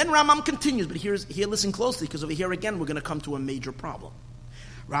 And then Rambam continues, but here listen closely, because over here again we're going to come to a major problem.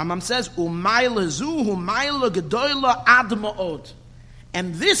 Rambam says, Umayla zu, umayla gedoyla ad ma'od.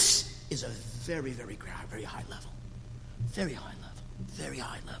 And this is a very, very, very high level. Very high level. Very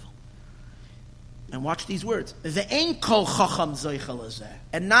high level. And watch these words. Ve'ein kol chacham zeichel hazeh.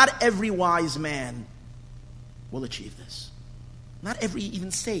 And not every wise man will achieve this. Not every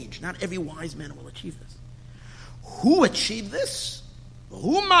even sage, not every wise man will achieve this. Who achieved this?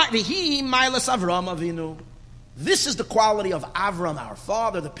 This is the quality of Avram, our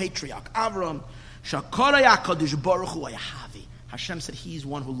father, the patriarch Avram. Hashem said, He's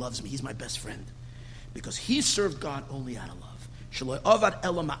one who loves me. He's my best friend. Because he served God only out of love. Only out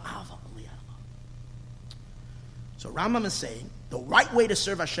of love. So Rambam is saying, the right way to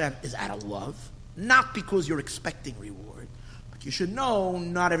serve Hashem is out of love, not because you're expecting reward. But you should know,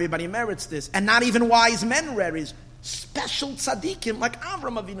 not everybody merits this, and not even wise men merits. Special tzaddikim like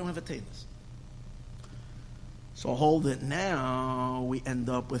Avram Avinu have attained this. So hold it now, we end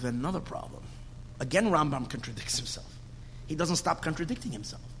up with another problem. Again, Rambam contradicts himself. He doesn't stop contradicting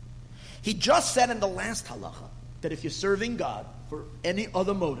himself. He just said in the last halacha that if you're serving God for any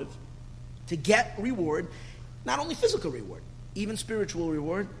other motive, to get reward, not only physical reward, even spiritual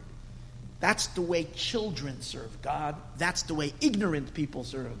reward, that's the way children serve God. That's the way ignorant people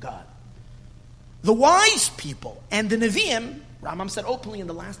serve God. The wise people and the Nevi'im, Rambam said openly in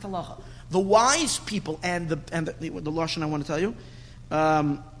the last halacha, the wise people and the lashon I want to tell you,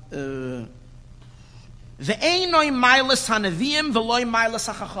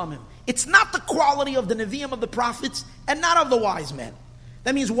 it's not the quality of the Nevi'im of the prophets and not of the wise men.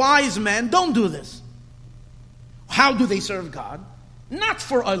 That means wise men don't do this. How do they serve God? Not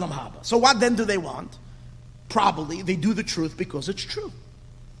for Olam Haba. So what then do they want? Probably they do the truth because it's true.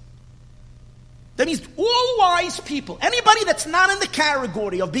 That means all wise people, anybody that's not in the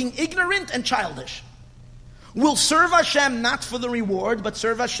category of being ignorant and childish, will serve Hashem not for the reward, but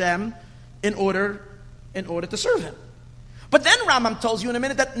serve Hashem in order to serve Him. But then Rambam tells you in a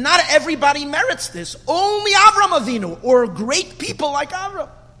minute that not everybody merits this. Only Avram Avinu, or great people like Avram.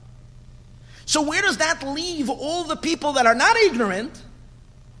 So where does that leave all the people that are not ignorant?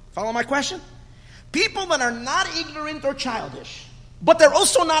 Follow my question? People that are not ignorant or childish, but they're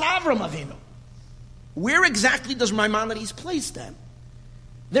also not Avram Avinu. Where exactly does Maimonides place them?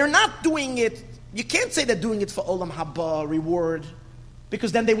 They're not doing it, you can't say they're doing it for Olam Haba, reward,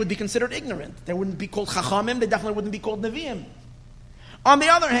 because then they would be considered ignorant. They wouldn't be called Chachamim, they definitely wouldn't be called Nevi'im. On the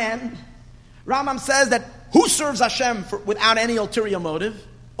other hand, Rambam says that who serves Hashem without any ulterior motive?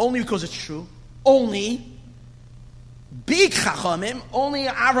 Only because it's true. Only big Chachamim, only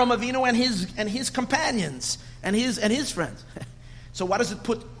Avram Avinu and his companions and his friends. So why does it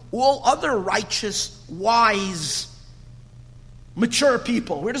put all other righteous, wise, mature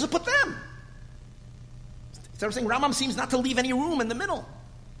people? Where does it put them? Instead of saying Rambam seems not to leave any room in the middle.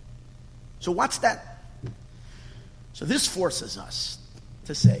 So what's that? So this forces us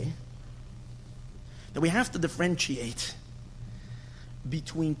to say that we have to differentiate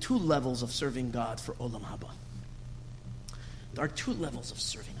between two levels of serving God for Olam Haba. There are two levels of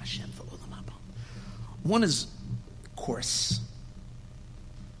serving Hashem for Olam Haba. One is coarse,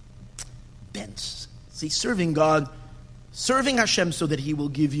 bent. See, serving God, serving Hashem so that He will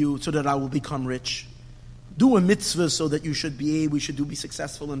give you, so that I will become rich. Do a mitzvah so that we should be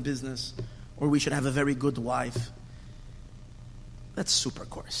successful in business, or we should have a very good wife. That's super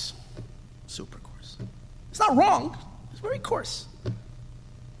coarse. Super coarse. It's not wrong. It's very coarse.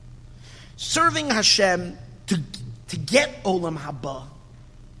 Serving Hashem to get Olam Haba,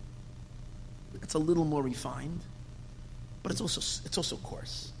 it's a little more refined, but it's also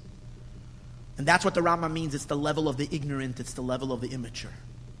coarse. And that's what the Rambam means. It's the level of the ignorant. It's the level of the immature.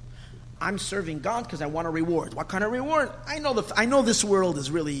 I'm serving God because I want a reward. What kind of reward? I know this world is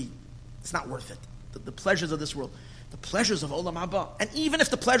really, it's not worth it. The pleasures of this world. The pleasures of Olam Haba. And even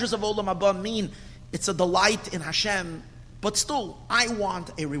if the pleasures of Olam Haba mean it's a delight in Hashem, but still, I want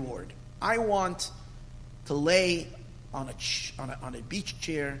a reward. I want to lay on a beach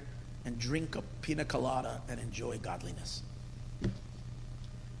chair and drink a pina colada and enjoy godliness.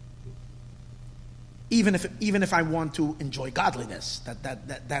 even if I want to enjoy godliness,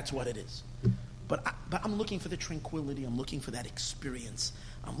 that's what it is. But I'm looking for the tranquility. I'm looking for that experience.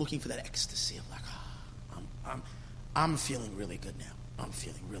 I'm looking for that ecstasy. I'm like, I'm feeling really good now. I'm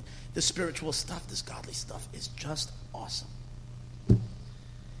feeling real. The spiritual stuff, this godly stuff, is just awesome.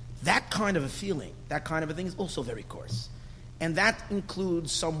 That kind of a feeling, that kind of a thing, is also very coarse, and that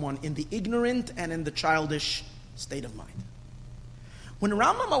includes someone in the ignorant and in the childish state of mind. When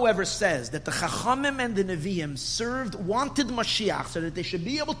Rambam, however, says that the Chachamim and the Nevi'im wanted Mashiach so that they should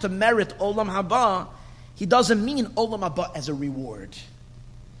be able to merit Olam Haba, he doesn't mean Olam Haba as a reward.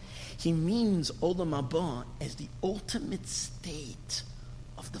 He means Olam Haba as the ultimate state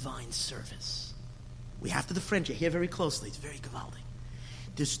of divine service. We have to differentiate here very closely. It's very gewaldic.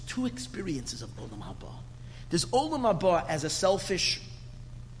 There's two experiences of Olam Haba. There's Olam Haba as a selfish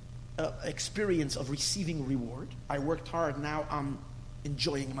experience of receiving reward. I worked hard, now I'm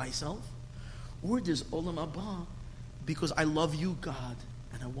enjoying myself. Or there's Olam Haba because I love you, God,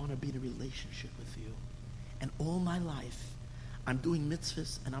 and I want to be in a relationship with you. And all my life, I'm doing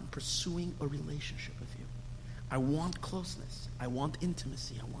mitzvahs and I'm pursuing a relationship with you. I want closeness. I want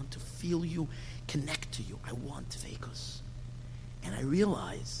intimacy. I want to feel you, connect to you. I want dveikus. And I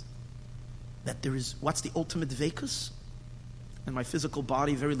realize that there is, what's the ultimate dveikus? In my physical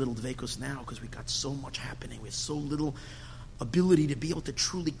body, very little dveikus now because we got so much happening. We have so little ability to be able to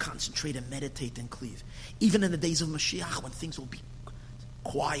truly concentrate and meditate and cleave. Even in the days of Mashiach, when things will be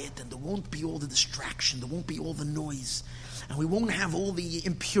quiet and there won't be all the distraction, there won't be all the noise, and we won't have all the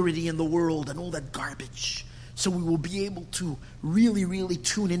impurity in the world and all that garbage. So we will be able to really, really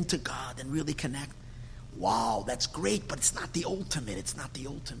tune into God and really connect. Wow, that's great, but it's not the ultimate. It's not the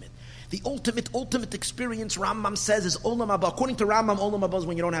ultimate. The ultimate experience, Rambam says, is Olam Haba. According to Rambam, Olam Haba is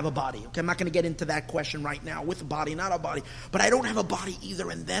when you don't have a body. Okay, I'm not going to get into that question right now, with a body, not a body. But I don't have a body either,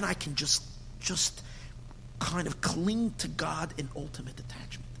 and then I can just kind of cling to God in ultimate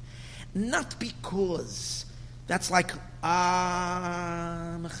attachment. Not because that's like,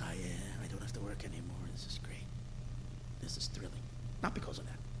 I don't have to work anymore. This is great. This is thrilling. Not because of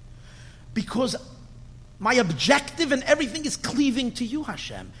that. Because my objective and everything is cleaving to you,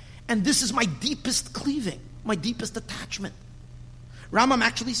 Hashem. And this is my deepest cleaving, my deepest attachment. Rambam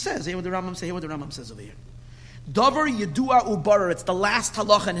actually says, hear what the Rambam says over here. Davar Yedua Ubarer, it's the last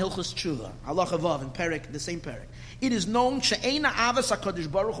halacha in Hilchos Tshuva, halacha Vav in Perek, the same Perek. It is known, She'ena Avas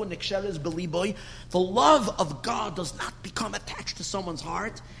HaKadosh Baruch Hu Niksheres Beliboy, the love of God does not become attached to someone's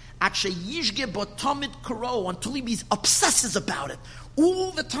heart, at Sheyishge Botomid Karo, until he obsesses about it,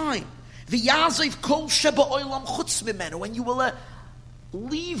 all the time. V'yaziv Kol Sheba Oilam Chutz Mimenu, when you will let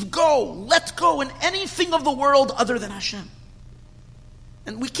go in anything of the world other than Hashem.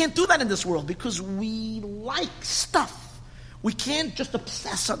 And we can't do that in this world because we like stuff. We can't just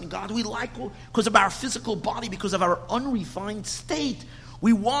obsess on God. We like, because of our physical body, because of our unrefined state,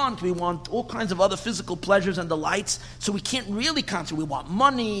 we want all kinds of other physical pleasures and delights, so we can't really concentrate. We want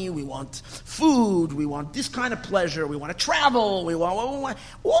money, we want food, we want this kind of pleasure, we want to travel, we want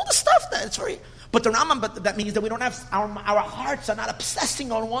all the stuff that's very... But the Rambam, that means that we don't have, our hearts are not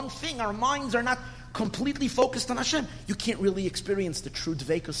obsessing on one thing, our minds are not completely focused on Hashem. You can't really experience the true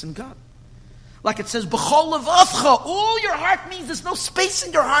dveikus in God. Like it says, B'chol levavcha, all your heart means there's no space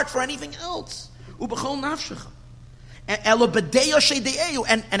in your heart for anything else. U'b'chol nafshecha.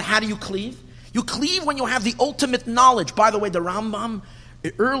 And how do you cleave? You cleave when you have the ultimate knowledge. By the way, the Rambam,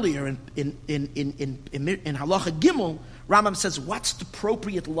 earlier in Halacha Gimel, Rambam says, what's the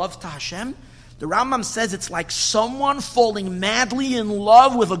appropriate love to Hashem? The Rambam says it's like someone falling madly in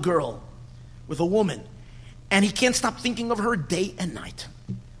love with a girl, with a woman, and he can't stop thinking of her day and night.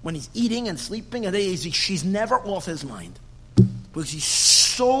 When he's eating and sleeping, she's never off his mind because he's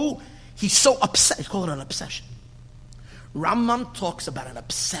so upset. He calls it an obsession. Rambam talks about an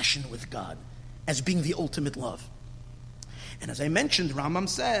obsession with God as being the ultimate love. And as I mentioned, Rambam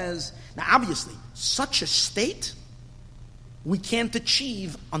says, now obviously, such a state we can't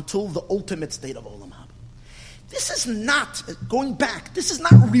achieve until the ultimate state of Olam Haba. This is not, going back, this is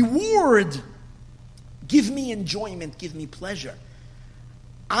not reward. Give me enjoyment, give me pleasure.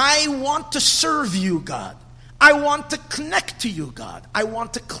 I want to serve you, God. I want to connect to you, God. I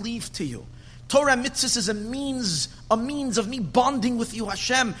want to cleave to you. Torah mitzvahs is a means of me bonding with you,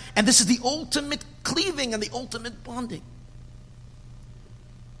 Hashem. And this is the ultimate cleaving and the ultimate bonding.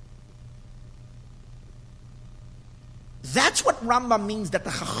 That's what Rambam means that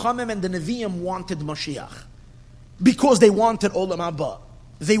the Chachamim and the Nevi'im wanted Mashiach. Because they wanted Olam Haba.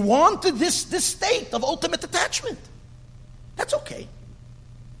 They wanted this state of ultimate attachment. That's okay.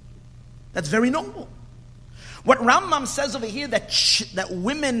 That's very normal. What Rambam says over here, that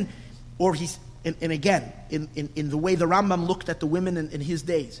women, or and again, in the way the Rambam looked at the women in his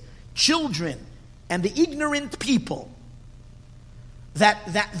days, children and the ignorant people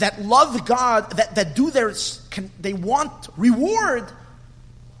that love God, that do they want reward,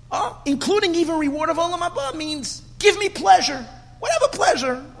 including even reward of Olam Haba, means give me pleasure, whatever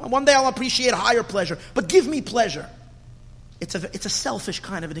pleasure. One day I'll appreciate higher pleasure, but give me pleasure. It's a selfish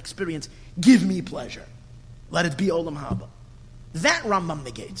kind of an experience. Give me pleasure. Let it be Olam Haba. That Rambam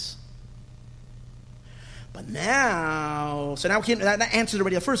negates. But now, that answers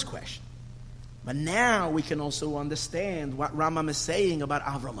already the first question. But now we can also understand what Rambam is saying about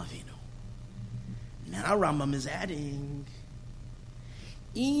Avram Avinu. Now Rambam is adding,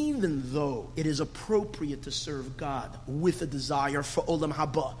 even though it is appropriate to serve God with a desire for Olam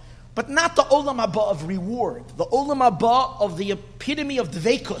Haba, but not the Olam Haba of reward, the Olam Haba of the epitome of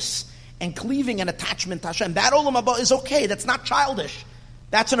dveikus and cleaving and attachment to Hashem. That Olam Haba is okay. That's not childish.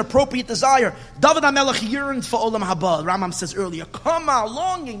 That's an appropriate desire. David HaMelech yearned for Olam Haba. Rambam says earlier, kama,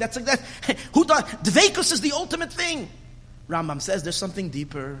 longing. Dveikus is the ultimate thing. Rambam says there's something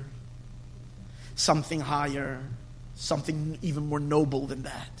deeper, something higher, something even more noble than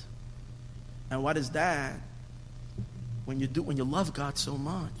that. And what is that? When you love God so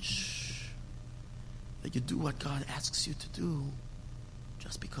much that you do what God asks you to do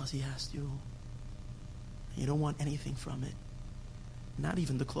just because He asked you. You don't want anything from it. Not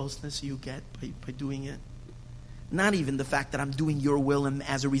even the closeness you get by doing it. Not even the fact that I'm doing your will and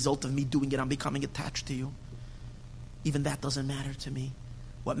as a result of me doing it, I'm becoming attached to you. Even that doesn't matter to me.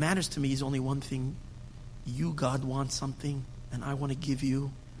 What matters to me is only one thing. You, God, want something, and I want to give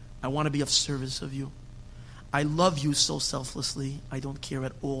you. I want to be of service of you. I love you so selflessly. I don't care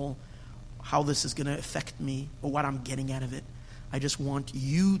at all how this is going to affect me or what I'm getting out of it. I just want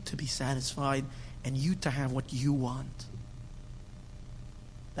you to be satisfied and you to have what you want.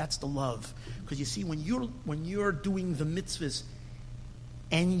 That's the love. Because you see, when you're doing the mitzvahs,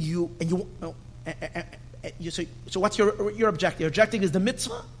 so what's your objective? Your objective is the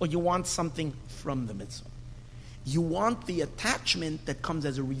mitzvah, or you want something from the mitzvah? You want the attachment that comes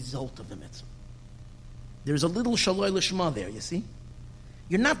as a result of the mitzvah. There's a little shaloi lishma there, you see?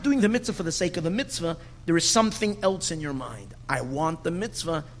 You're not doing the mitzvah for the sake of the mitzvah. There is something else in your mind. I want the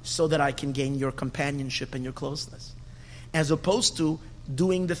mitzvah so that I can gain your companionship and your closeness. As opposed to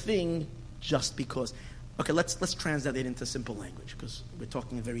doing the thing just because. Okay, let's translate it into simple language, because we're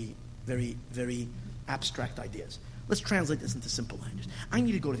talking very, very, very abstract ideas. Let's translate this into simple language. I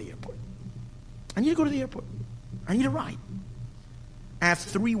need to go to the airport. I need a ride. I have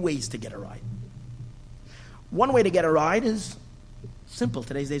 3 ways to get a ride. One way to get a ride is simple.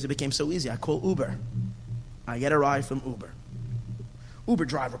 Today's days it became so easy. I call Uber. I get a ride from Uber. Uber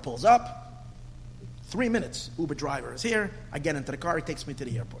driver pulls up. 3 minutes, Uber driver is here. I get into the car, he takes me to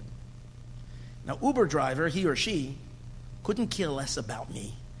the airport. Now, Uber driver, he or she, couldn't care less about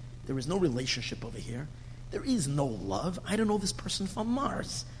me. There is no relationship over here. There is no love. I don't know this person from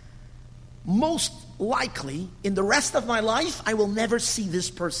Mars. Most likely, in the rest of my life, I will never see this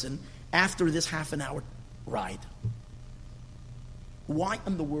person after this half an hour ride. Why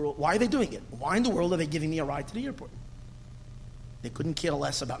are they doing it? Why in the world are they giving me a ride to the airport? They couldn't care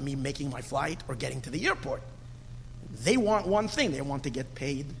less about me making my flight or getting to the airport. They want one thing. They want to get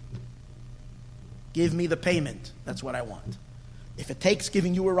paid. Give me the payment. That's what I want. If it takes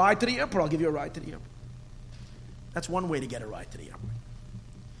giving you a ride to the airport, I'll give you a ride to the airport. That's one way to get a ride to the airport.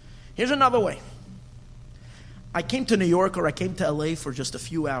 Here's another way. I came to New York, or I came to LA for just a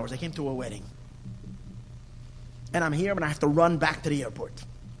few hours. I came to a wedding. And I'm here, but I have to run back to the airport.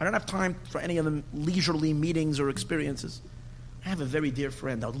 I don't have time for any of the leisurely meetings or experiences. I have a very dear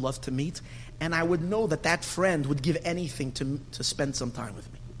friend I would love to meet, and I would know that friend would give anything to spend some time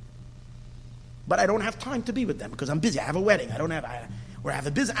with me. But I don't have time to be with them because I'm busy. I have a wedding. I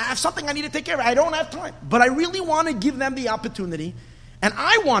have something I need to take care of. I don't have time. But I really want to give them the opportunity, and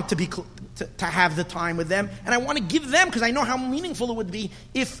I want to be to have the time with them, and I want to give them, because I know how meaningful it would be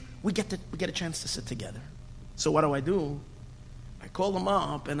if we get a chance to sit together. So what do? I call them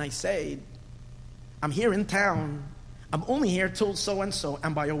up and I say, I'm here in town. I'm only here till so-and-so.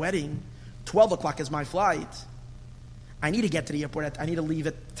 I'm by a wedding. 12 o'clock is my flight. I need to get to the airport. I need to leave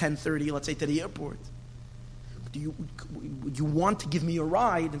at 10:30, let's say, to the airport. Would you want to give me a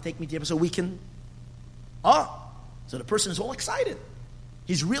ride and take me to the airport so we can... So the person is all excited.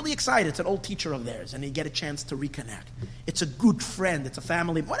 He's really excited. It's an old teacher of theirs, and they get a chance to reconnect. It's a good friend. It's a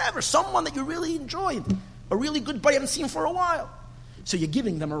family, whatever. Someone that you really enjoyed. A really good buddy you haven't seen for a while. So you're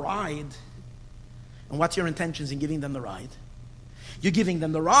giving them a ride. And what's your intentions in giving them the ride? You're giving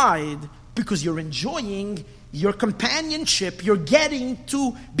them the ride Because you're enjoying your companionship. You're getting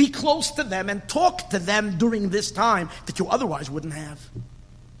to be close to them and talk to them during this time that you otherwise wouldn't have.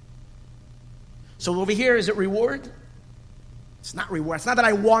 So over here, is it reward? It's not reward. It's not that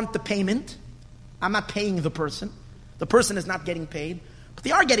I want the payment. I'm not paying the person. The person is not getting paid. But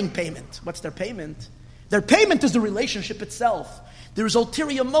they are getting payment. What's their payment? Their payment is the relationship itself. There's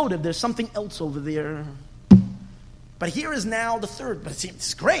ulterior motive. There's something else over there. But here is now the third. But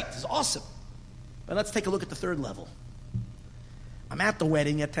it's great. It's awesome. But let's take a look at the third level. I'm at the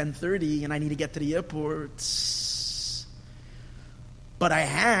wedding at 10:30 and I need to get to the airport. But I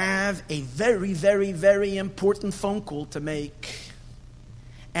have a very, very, very important phone call to make.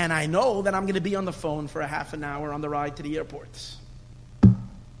 And I know that I'm going to be on the phone for a half an hour on the ride to the airport.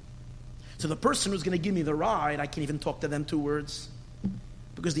 So the person who's going to give me the ride, I can't even talk to them 2 words.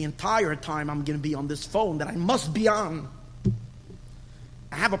 Because the entire time I'm going to be on this phone that I must be on.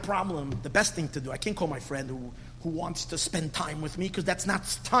 I have a problem. The best thing to do, I can't call my friend who wants to spend time with me because that's not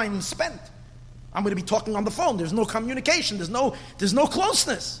time spent. I'm going to be talking on the phone. There's no communication. There's no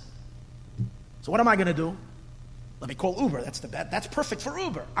closeness. So what am I going to do? Let me call Uber. That's perfect for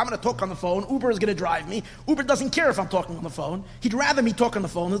Uber. I'm going to talk on the phone. Uber is going to drive me. Uber doesn't care if I'm talking on the phone. He'd rather me talk on the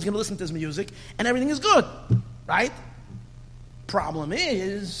phone. He's going to listen to his music, and everything is good, right? Problem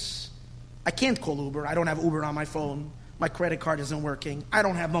is, I can't call Uber. I don't have Uber on my phone. My credit card isn't working. I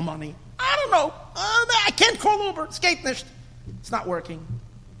don't have no money. I don't know. I can't call Uber. It's geht nicht. It's not working.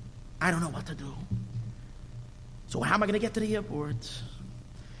 I don't know what to do. So how am I going to get to the airport?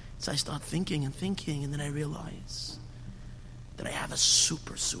 So I start thinking, and then I realize that I have a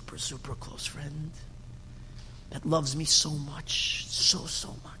super, super, super close friend that loves me so much,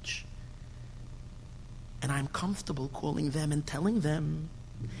 so much. And I'm comfortable calling them and telling them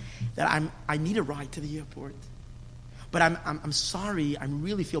that I need a ride to the airport. But I'm sorry, I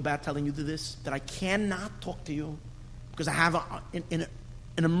really feel bad telling you this, that I cannot talk to you because I have an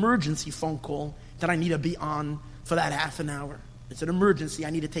emergency phone call that I need to be on for that half an hour. It's an emergency. I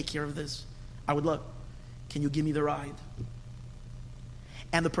need to take care of this. I would love. Can you give me the ride?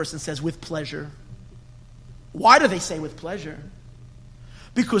 And the person says, with pleasure. Why do they say with pleasure?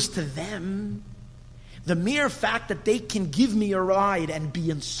 Because to them, the mere fact that they can give me a ride and be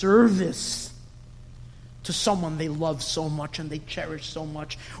in service to someone they love so much and they cherish so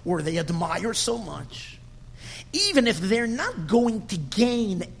much or they admire so much, even if they're not going to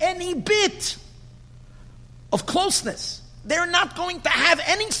gain any bit of closeness, they're not going to have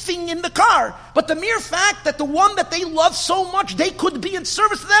anything in the car, but the mere fact that the one that they love so much, they could be in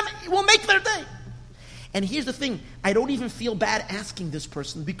service to them, will make their day. And here's the thing, I don't even feel bad asking this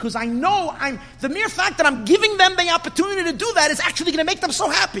person because I know the mere fact that I'm giving them the opportunity to do that is actually going to make them so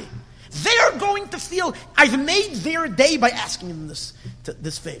happy. They're going to feel I've made their day by asking them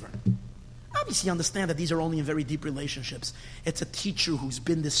this favor. Obviously, you understand that these are only in very deep relationships. It's a teacher who's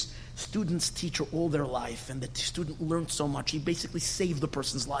been this student's teacher all their life, and the student learned so much. He basically saved the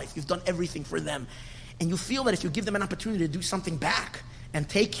person's life. You've done everything for them. And you feel that if you give them an opportunity to do something back and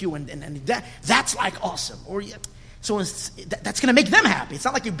take you, and that's like awesome. So that's going to make them happy. It's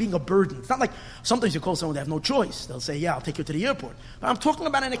not like you're being a burden. It's not like sometimes you call someone they have no choice. They'll say, yeah, I'll take you to the airport. But I'm talking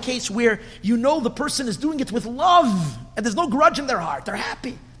about in a case where you know the person is doing it with love and there's no grudge in their heart. They're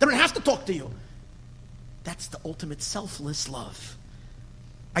happy. They don't have to talk to you. That's the ultimate selfless love.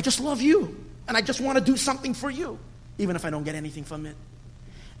 I just love you and I just want to do something for you, even if I don't get anything from it.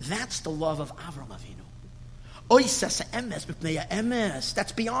 That's the love of Avram Avinu. Oisesa emes b'pnei emes.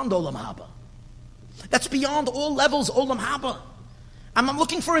 That's beyond Olam Haba. That's beyond all levels, Olam Haba. I'm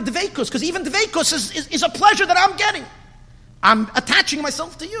looking for a Dveikus, because even Dveikus is a pleasure that I'm getting. I'm attaching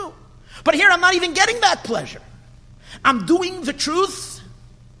myself to you. But here I'm not even getting that pleasure. I'm doing the truth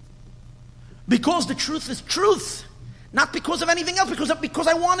because the truth is truth. Not because of anything else, because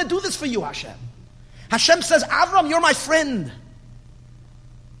I want to do this for you, Hashem. Hashem says, Avram, you're my friend.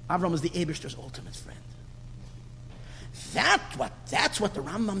 Avram is the Eibishter's ultimate friend. That's what the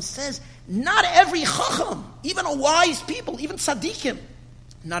Rambam says. Not every chacham, even a wise people, even tzaddikim,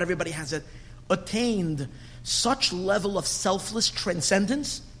 not everybody has attained such level of selfless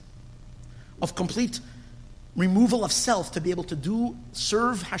transcendence, of complete removal of self to be able to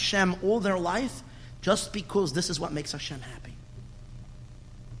serve Hashem all their life, just because this is what makes Hashem happy.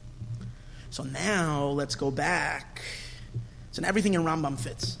 So now let's go back. So everything in Rambam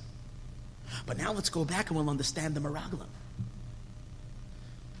fits. But now let's go back and we'll understand the Meraglim.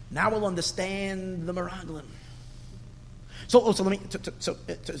 Now we'll understand the Meraglim.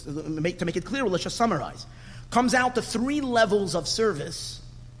 To make it clear, let's just summarize. Comes out the 3 levels of service.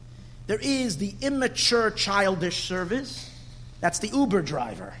 There is the immature, childish service. That's the Uber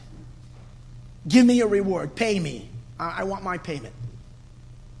driver. Give me a reward. Pay me. I want my payment.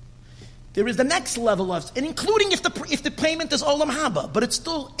 There is the next level of, and including if the payment is olam haba, but it's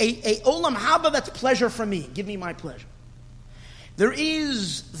still a olam haba that's pleasure for me. Give me my pleasure. There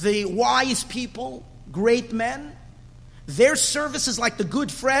is the wise people, great men. Their service is like the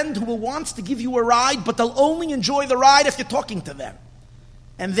good friend who wants to give you a ride, but they'll only enjoy the ride if you're talking to them.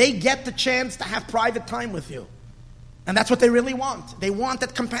 And they get the chance to have private time with you. And that's what they really want. They want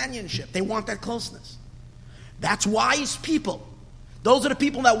that companionship. They want that closeness. That's wise people. Those are the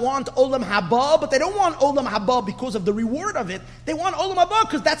people that want olam haba, but they don't want olam haba because of the reward of it. They want olam haba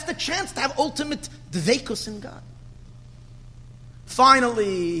because that's the chance to have ultimate dveikus in God.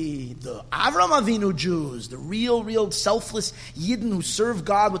 Finally, the Avram Avinu Jews, the real selfless Yidden who serve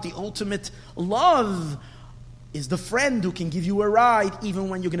God with the ultimate love, is the friend who can give you a ride even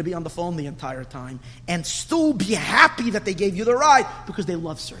when you're going to be on the phone the entire time and still be happy that they gave you the ride because they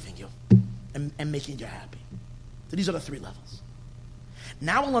love serving you and making you happy. So these are the three levels.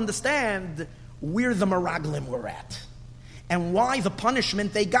 Now we'll understand where the Meraglim were at and why the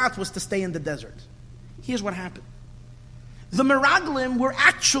punishment they got was to stay in the desert. Here's what happened. The Meraglim were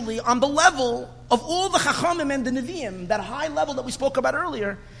actually on the level of all the Chachamim and the Nevi'im, that high level that we spoke about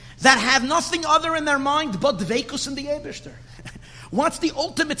earlier, that have nothing other in their mind but Dveikus and the Eibishter. What's the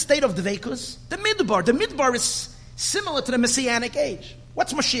ultimate state of Dveikus? The Midbar. The Midbar is similar to the Messianic age.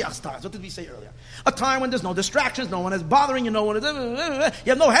 What's Mashiach's time? What did we say earlier? A time when there's no distractions, no one is bothering you, no one is... You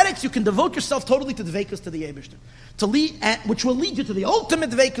have no headaches, you can devote yourself totally to Dveikus, to the Eibishter, which will lead you to the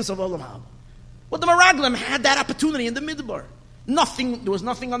ultimate Dveikus of Olam Haba. Well, the Meraglim had that opportunity in the Midbar. There was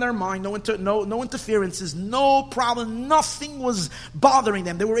nothing on their mind, no interferences, no problem, nothing was bothering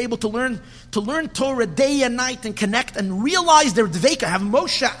them. They were able to learn Torah day and night and connect and realize their dveika, have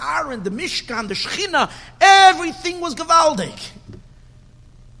Moshe, Aaron, the Mishkan, the Shechina, everything was gewaldig.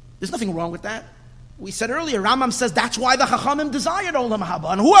 There's nothing wrong with that. We said earlier, Rambam says that's why the Chachamim desired Olam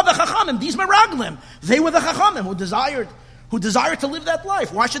Haba. And who are the Chachamim? These Meraglim. They were the Chachamim who desired to live that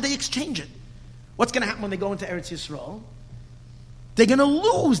life. Why should they exchange it? What's going to happen when they go into Eretz Yisrael? They're going to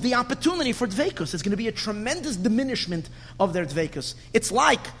lose the opportunity for dveikus. It's going to be a tremendous diminishment of their dveikus. It's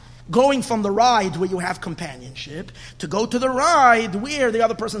like going from the ride where you have companionship to go to the ride where the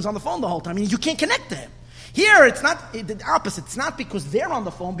other person's on the phone the whole time. I mean, you can't connect to him. Here, it's not the opposite. It's not because they're on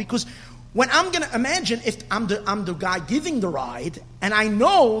the phone, because when I'm going to imagine if I'm the guy giving the ride, and I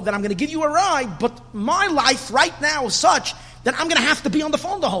know that I'm going to give you a ride, but my life right now is such that I'm going to have to be on the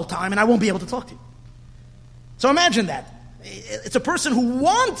phone the whole time and I won't be able to talk to you. So imagine that. It's a person who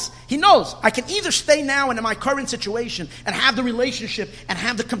he knows, I can either stay now in my current situation and have the relationship and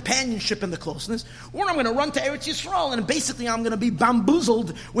have the companionship and the closeness, or I'm going to run to Eretz Yisrael and basically I'm going to be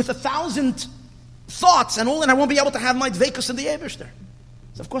bamboozled with 1,000 thoughts and I won't be able to have my dveikus in the Eibishter.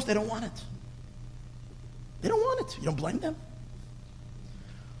 So of course they don't want it. They don't want it. You don't blame them.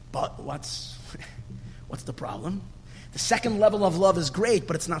 But what's the problem? The second level of love is great,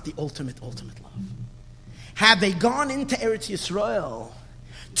 but it's not the ultimate love. Had they gone into Eretz Yisrael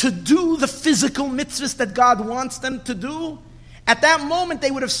to do the physical mitzvahs that God wants them to do, at that moment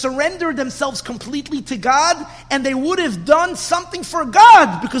they would have surrendered themselves completely to God, and they would have done something for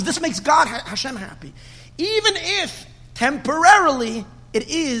God, because this makes God, Hashem, happy. Even if temporarily it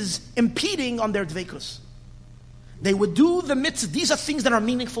is impeding on their dveikus. They would do the mitzvahs. These are things that are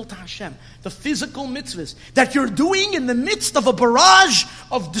meaningful to Hashem. The physical mitzvahs that you're doing in the midst of a barrage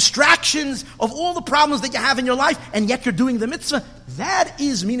of distractions, of all the problems that you have in your life, and yet you're doing the mitzvah. That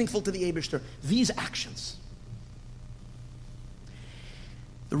is meaningful to the Eibishter. These actions.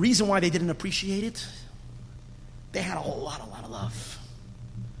 The reason why they didn't appreciate it, they had a lot of love.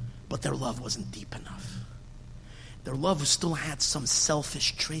 But their love wasn't deep enough. Their love still had some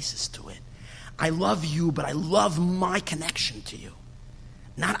selfish traces to it. I love you, but I love my connection to you.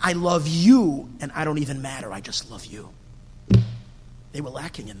 Not I love you and I don't even matter, I just love you. They were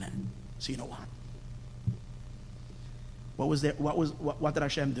lacking in that. So you know what? What did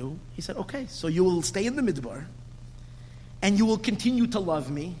Hashem do? He said, okay, so you will stay in the Midbar and you will continue to love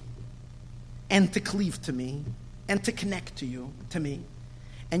me and to cleave to me and to connect to me.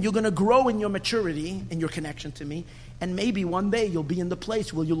 And you're going to grow in your maturity and your connection to me. And maybe one day you'll be in the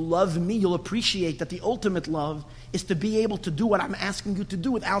place where you'll love me. You'll appreciate that the ultimate love is to be able to do what I'm asking you to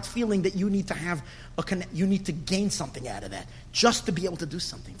do without feeling that you need to have you need to gain something out of that. Just to be able to do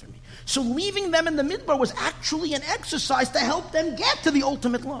something for me. So leaving them in the Midbar was actually an exercise to help them get to the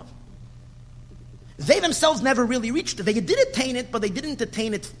ultimate love. They themselves never really reached it. They did attain it, but they didn't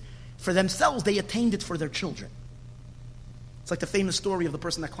attain it for themselves. They attained it for their children. It's like the famous story of the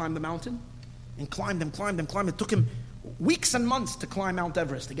person that climbed the mountain and climbed. It took him weeks and months to climb Mount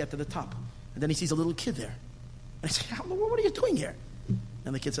Everest to get to the top. And then he sees a little kid there. And I say, what are you doing here?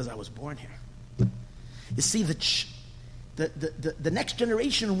 And the kid says, I was born here. You see, the next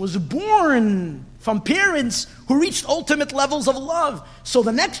generation was born from parents who reached ultimate levels of love. So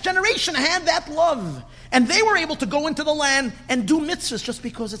the next generation had that love. And they were able to go into the land and do mitzvahs just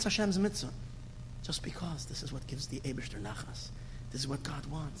because it's Hashem's mitzvah. Just because. This is what gives the Eibishter nachas. This is what God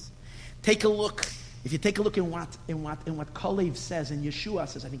wants. Take a look. If you take a look in what Kalev says, and Yeshua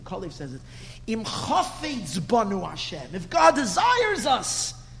says, I think Kalev says it, Im chafetz banu Hashem. If God desires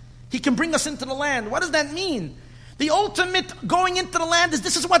us, He can bring us into the land. What does that mean? The ultimate going into the land is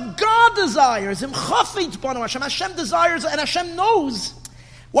this is what God desires. Im chafetz banu Hashem. Hashem desires, and Hashem knows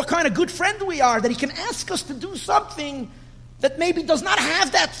what kind of good friend we are, that He can ask us to do something that maybe does not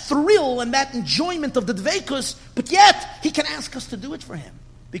have that thrill and that enjoyment of the dveikus, but yet He can ask us to do it for Him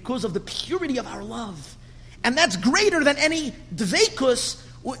because of the purity of our love. And that's greater than any dveikus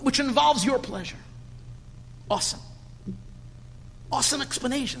which involves your pleasure. Awesome. Awesome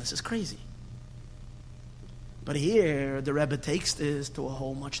explanation. This is crazy. But here, the Rebbe takes this to a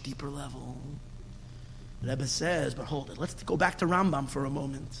whole much deeper level. The Rebbe says, but hold it, let's go back to Rambam for a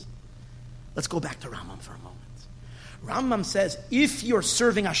moment. Let's go back to Rambam for a moment. Rambam says, if you're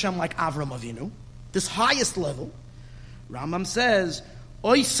serving Hashem like Avram Avinu, this highest level, Rambam says,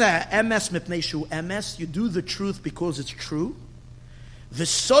 Oisa emes mipnei shu emes, you do the truth because it's true.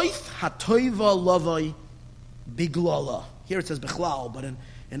 V'soif hatoiva lavoi biglala. Here it says bechlal, but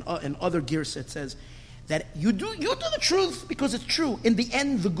in other gears it says that you do the truth because it's true. In the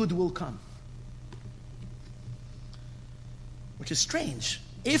end, the good will come. Which is strange.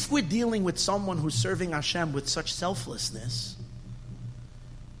 If we're dealing with someone who's serving Hashem with such selflessness,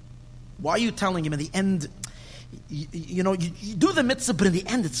 why are you telling him in the end, you do the mitzvah, but in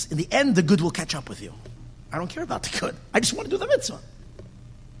the end, the good will catch up with you. I don't care about the good. I just want to do the mitzvah.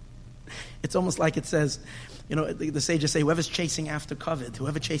 It's almost like it says, the sages say, whoever's chasing after kavod,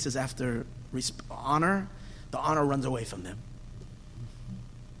 whoever chases after honor, the honor runs away from them.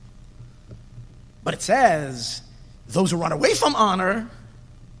 But it says, those who run away from honor,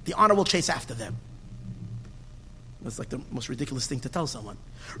 the honor will chase after them. That's like the most ridiculous thing to tell someone.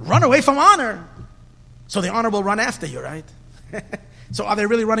 Run away from honor, so the honor will run after you, right? So are they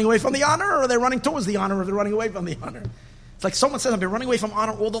really running away from the honor, or are they running towards the honor, or are they running away from the honor? It's like someone says, I've been running away from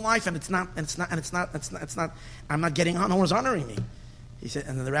honor all the life, and it's not. I'm not getting honor. No one's honoring me. He said,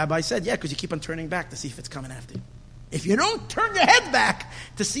 and then the rabbi said, yeah, because you keep on turning back to see if it's coming after you. If you don't turn your head back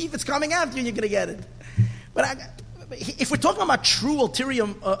to see if it's coming after you, you're going to get it. But if we're talking about true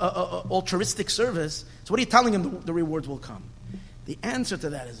altruistic service, so what are you telling him the rewards will come? The answer to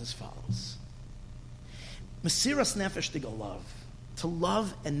that is as follows. Mesiras nefesh to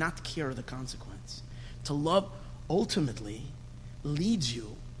love and not care the consequence. To love ultimately leads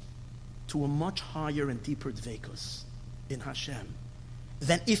you to a much higher and deeper dveikus in Hashem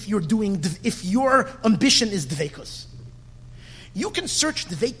than if your ambition is dveikus. You can search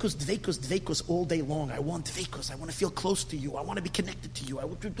dveikus all day long. I want dveikus. I want to feel close to you. I want to be connected to you.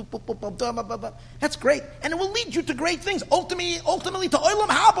 That's great. And it will lead you to great things. Ultimately to Olam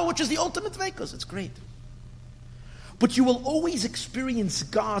Haba, which is the ultimate dveikus. It's great. But you will always experience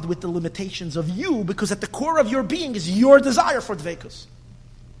God with the limitations of you, because at the core of your being is your desire for dveikus.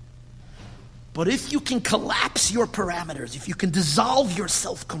 But if you can collapse your parameters, if you can dissolve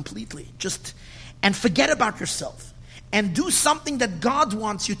yourself completely, and forget about yourself, and do something that God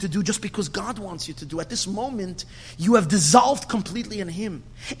wants you to do just because God wants you to do. At this moment, you have dissolved completely in Him.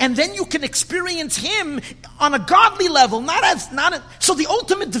 And then you can experience Him on a godly level. So the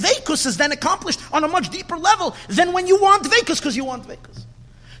ultimate dveikus is then accomplished on a much deeper level than when you want dveikus because you want dveikus.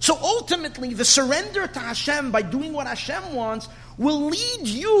 So ultimately, the surrender to Hashem by doing what Hashem wants will lead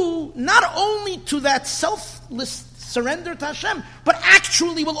you not only to that selfless surrender to Hashem, but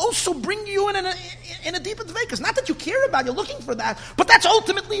actually will also bring you in a deeper dveikus. Not that you care about, you're looking for that, but that's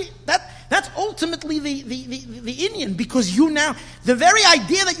ultimately the Indian, because you now, the very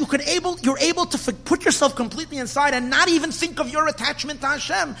idea that you're able to put yourself completely inside and not even think of your attachment to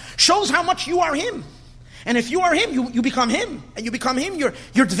Hashem shows how much you are Him. And if you are Him, you become Him. And you become Him, your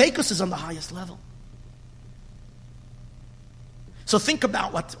dveikus is on the highest level. So think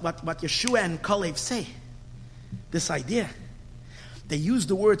about what Yeshua and Kalev say. This idea. They use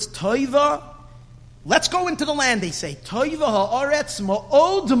the words toiva. Let's go into the land, they say. Toiva ha'aretz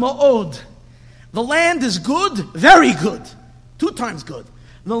ma'od ma'od. The land is good, very good. 2 times good.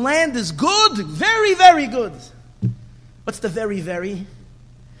 The land is good, very, very good. What's the very, very?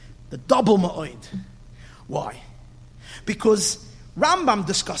 The double ma'od. Why? Because Rambam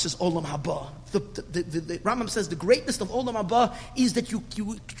discusses Olam Haba. The Rambam says the greatness of Olam Haba is that you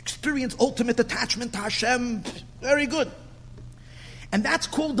experience ultimate attachment to Hashem. Very good. And that's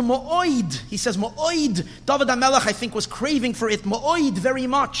called the Ma'oid. He says Ma'oid. David HaMelech, I think, was craving for it. Ma'oid very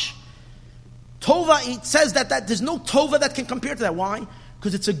much. Tova, it says that there's no Tova that can compare to that. Why?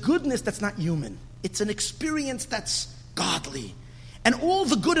 Because it's a goodness that's not human. It's an experience that's godly. And all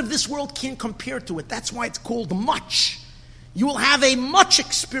the good of this world can't compare to it. That's why it's called much. You will have a much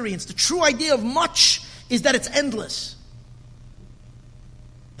experience. The true idea of much is that it's endless.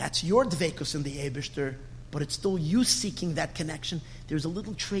 That's your dveikus in the Eibishter, but it's still you seeking that connection. There's a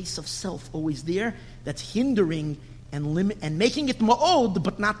little trace of self always there that's hindering and making it ma'od,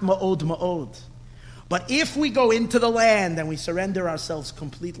 but not ma'od. But if we go into the land and we surrender ourselves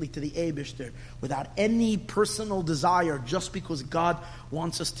completely to the Eibishter without any personal desire, just because God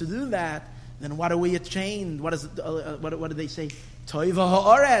wants us to do that, then what are we attained? What do they say? Toiva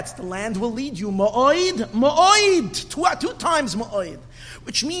ha'aretz, the land will lead you. Ma'oid, two times ma'oid.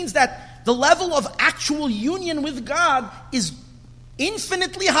 Which means that the level of actual union with God is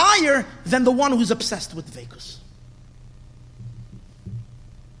infinitely higher than the one who's obsessed with dveikus.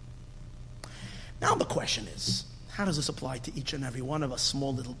 Now the question is, how does this apply to each and every one of us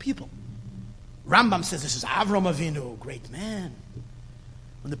small little people? Rambam says this is Avram Avinu, great man.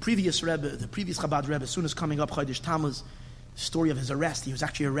 When the previous Chabad Rebbe, as soon as coming up Chodesh Tammuz, the story of his arrest, he was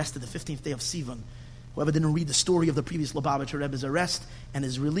actually arrested the 15th day of Sivan. Whoever didn't read the story of the previous Lubavitcher Rebbe's arrest and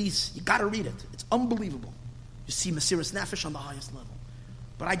his release, you got to read it. It's unbelievable. You see Mesiras Nefesh on the highest level.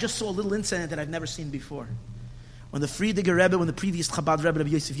 But I just saw a little incident that I've never seen before. When the Friediger Rebbe, when the previous Chabad Rebbe, Rabbi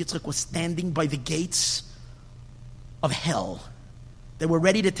Yosef Yitzchak, was standing by the gates of hell, they were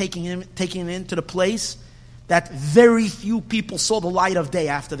ready to take him into the place that very few people saw the light of day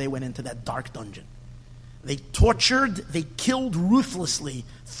after they went into that dark dungeon. They tortured, they killed ruthlessly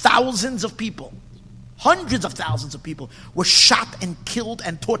thousands of people. Hundreds of thousands of people were shot and killed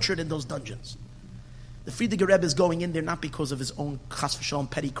and tortured in those dungeons. The Friediger Rebbe is going in there not because of his own chas v'shalom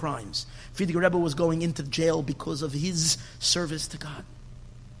petty crimes. Friediger Rebbe was going into jail because of his service to God.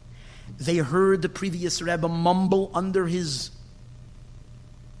 They heard the previous Rebbe mumble under his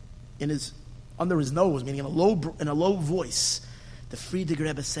nose, meaning in a low voice. The Friediger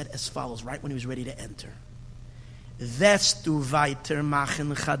Rebbe said as follows, right when he was ready to enter: "Wes du weiter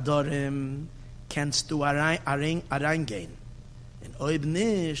machen chadorim, kennst du reingehen. And oib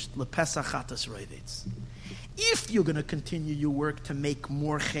nicht lepesach chatas roivitz." If you're going to continue your work to make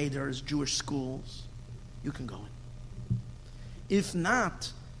more cheders, Jewish schools, you can go in. If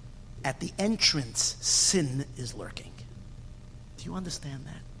not, at the entrance, sin is lurking. Do you understand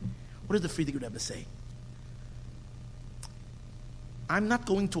that? What did the Friediger Rebbe say? I'm not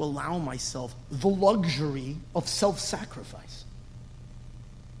going to allow myself the luxury of self-sacrifice.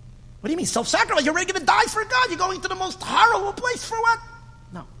 What do you mean self-sacrifice? You're ready to die for God. You're going to the most horrible place for what?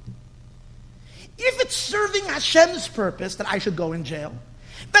 No. If it's serving Hashem's purpose that I should go in jail,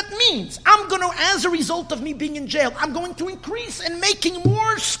 that means I'm going to, as a result of me being in jail, I'm going to increase in making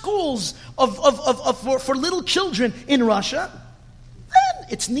more schools for little children in Russia. Then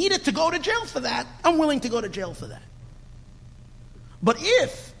it's needed to go to jail for that. I'm willing to go to jail for that. But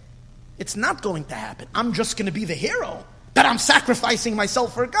if it's not going to happen, I'm just going to be the hero, that I'm sacrificing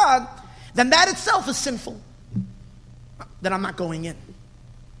myself for God, then that itself is sinful. Then I'm not going in.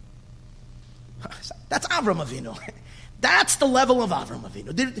 That's Avram Avinu. That's the level of Avram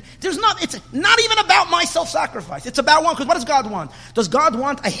Avinu. It's not even about my self-sacrifice. It's about one, because what does God want? Does God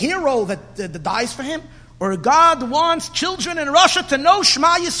want a hero that dies for him? Or God wants children in Russia to know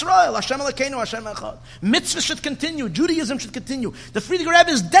Shema Yisrael, Hashem Elokeinu, Hashem Echad. Mitzvah should continue. Judaism should continue. The Friediger Rebbe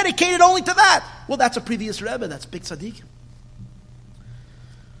is dedicated only to that. Well, that's a previous Rebbe. That's big tzaddik.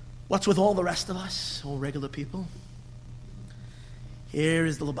 What's with all the rest of us, all regular people? Here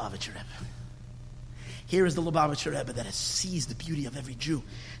is the Lubavitcher Rebbe. Here is the Lubavitcher Rebbe that has seized the beauty of every Jew.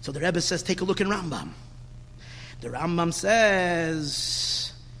 So the Rebbe says, take a look in Rambam. The Rambam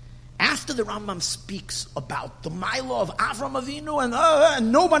says, after the Rambam speaks about the Mila of Avram Avinu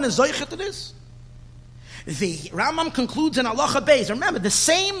and no one is zoichet to this, the Rambam concludes in Halacha Beis. Remember, the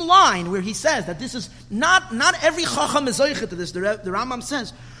same line where he says that this is not every Chacham is zoichet to this. The Rambam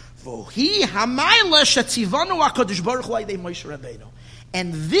says,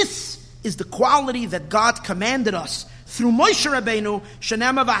 and this is the quality that God commanded us through Moshe Rabbeinu.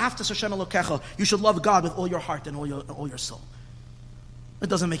 Shenema v'ahavtas Hashem Elokecha. You should love God with all your heart and all your soul. It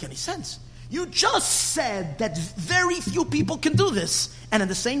doesn't make any sense. You just said that very few people can do this, and in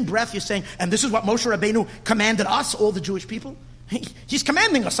the same breath you're saying, and this is what Moshe Rabbeinu commanded us, all the Jewish people. He's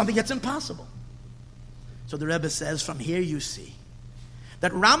commanding us something that's impossible. So the Rebbe says, from here you see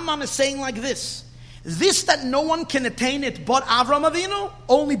that Rambam is saying like this. This that no one can attain it but Avram Avinu,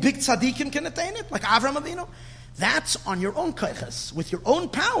 only big tzaddikim can attain it, like Avram Avinu. That's on your own koiches. With your own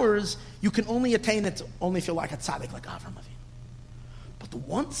powers, you can only attain it only if you're like a tzaddik, like Avram Avinu. But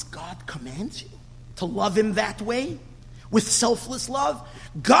once God commands you to love Him that way, with selfless love,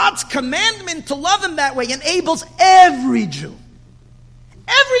 God's commandment to love Him that way enables every Jew.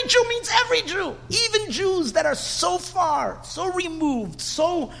 Every Jew means every Jew. Even Jews that are so far, so removed,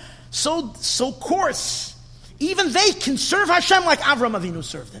 so coarse, even they can serve Hashem like Avram Avinu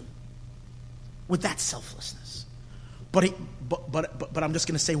served Him, with that selflessness. But I'm just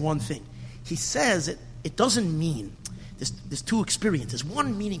going to say one thing. He says it doesn't mean there's two experiences.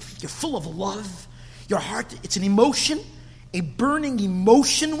 One meaning you're full of love, your heart, it's an emotion, a burning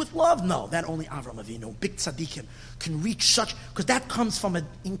emotion with love. No, that only Avram Avinu, big tzaddikim, can reach such, because that comes from an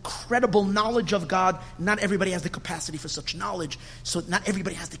incredible knowledge of God. Not everybody has the capacity for such knowledge, so not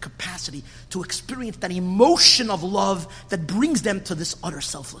everybody has the capacity to experience that emotion of love that brings them to this utter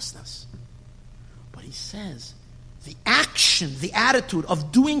selflessness. But he says, the action, the attitude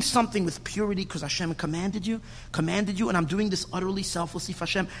of doing something with purity because Hashem commanded you, and I'm doing this utterly selflessly for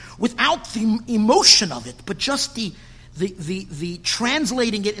Hashem, without the emotion of it, but just the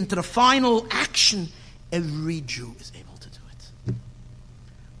translating it into the final action, every Jew is able to do it.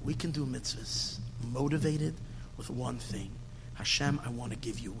 We can do mitzvahs motivated with one thing. Hashem, I want to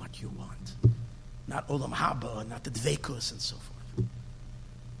give you what you want. Not olam haba, not the dveikus and so forth.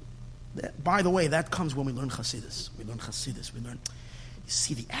 By the way, that comes when we learn Chassidus. We learn, you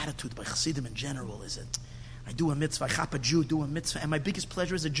see the attitude by Chassidim in general is that I do a mitzvah, I chap a Jew, do a mitzvah, and my biggest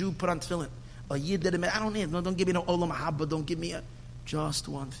pleasure is a Jew put on tefillin. A Yid did I don't need, no, don't give me no olam haba, don't give me just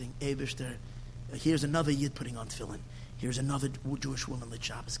one thing. Eibishter, here's another Yid putting on tefillin. Here's another Jewish woman lit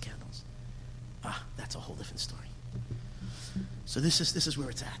Shabbos candles. That's a whole different story. So this is where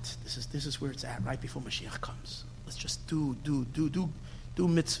it's at. This is where it's at right before Mashiach comes. Let's just do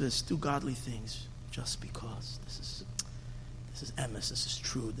mitzvahs, do godly things, just because this is emes, this is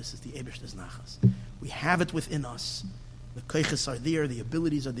true, this is the Eibishter's nachas. We have it within us. The koiches are there, the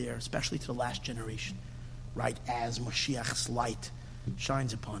abilities are there, especially to the last generation, right as Mashiach's light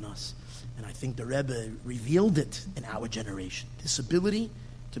shines upon us. And I think the Rebbe revealed it in our generation. This ability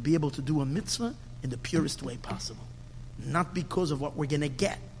to be able to do a mitzvah in the purest way possible. Not because of what we're going to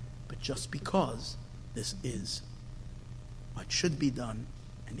get, but just because this is what should be done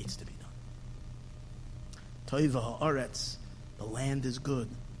and needs to be done. Toiva ha'aretz, the land is good,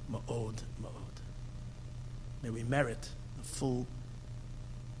 ma'od, ma'od. May we merit the full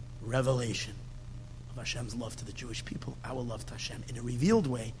revelation of Hashem's love to the Jewish people, our love to Hashem, in a revealed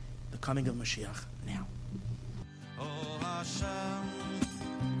way, the coming of Mashiach now. Oh Hashem,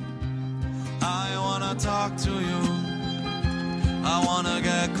 I want to talk to you. I want to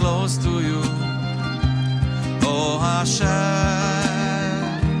get close to you. Oh Hashem,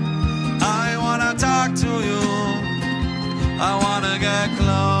 I want to talk to you. I want to get close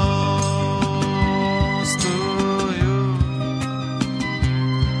to you.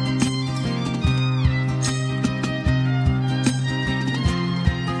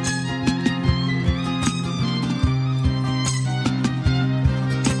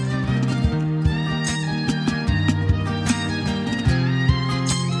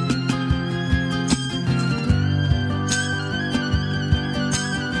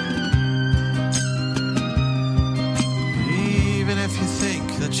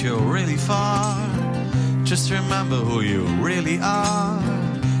 You're really far. Just remember who you really are.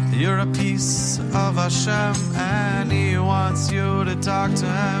 You're a piece of Hashem, and He wants you to talk to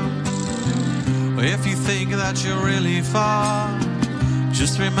Him. If you think that you're really far,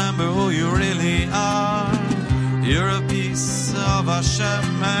 just remember who you really are. You're a piece of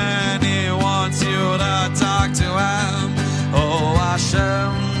Hashem, and He wants you to talk to Him. Oh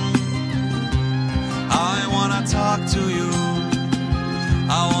Hashem, I wanna talk to you.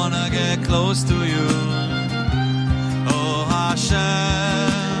 I wanna get close to you.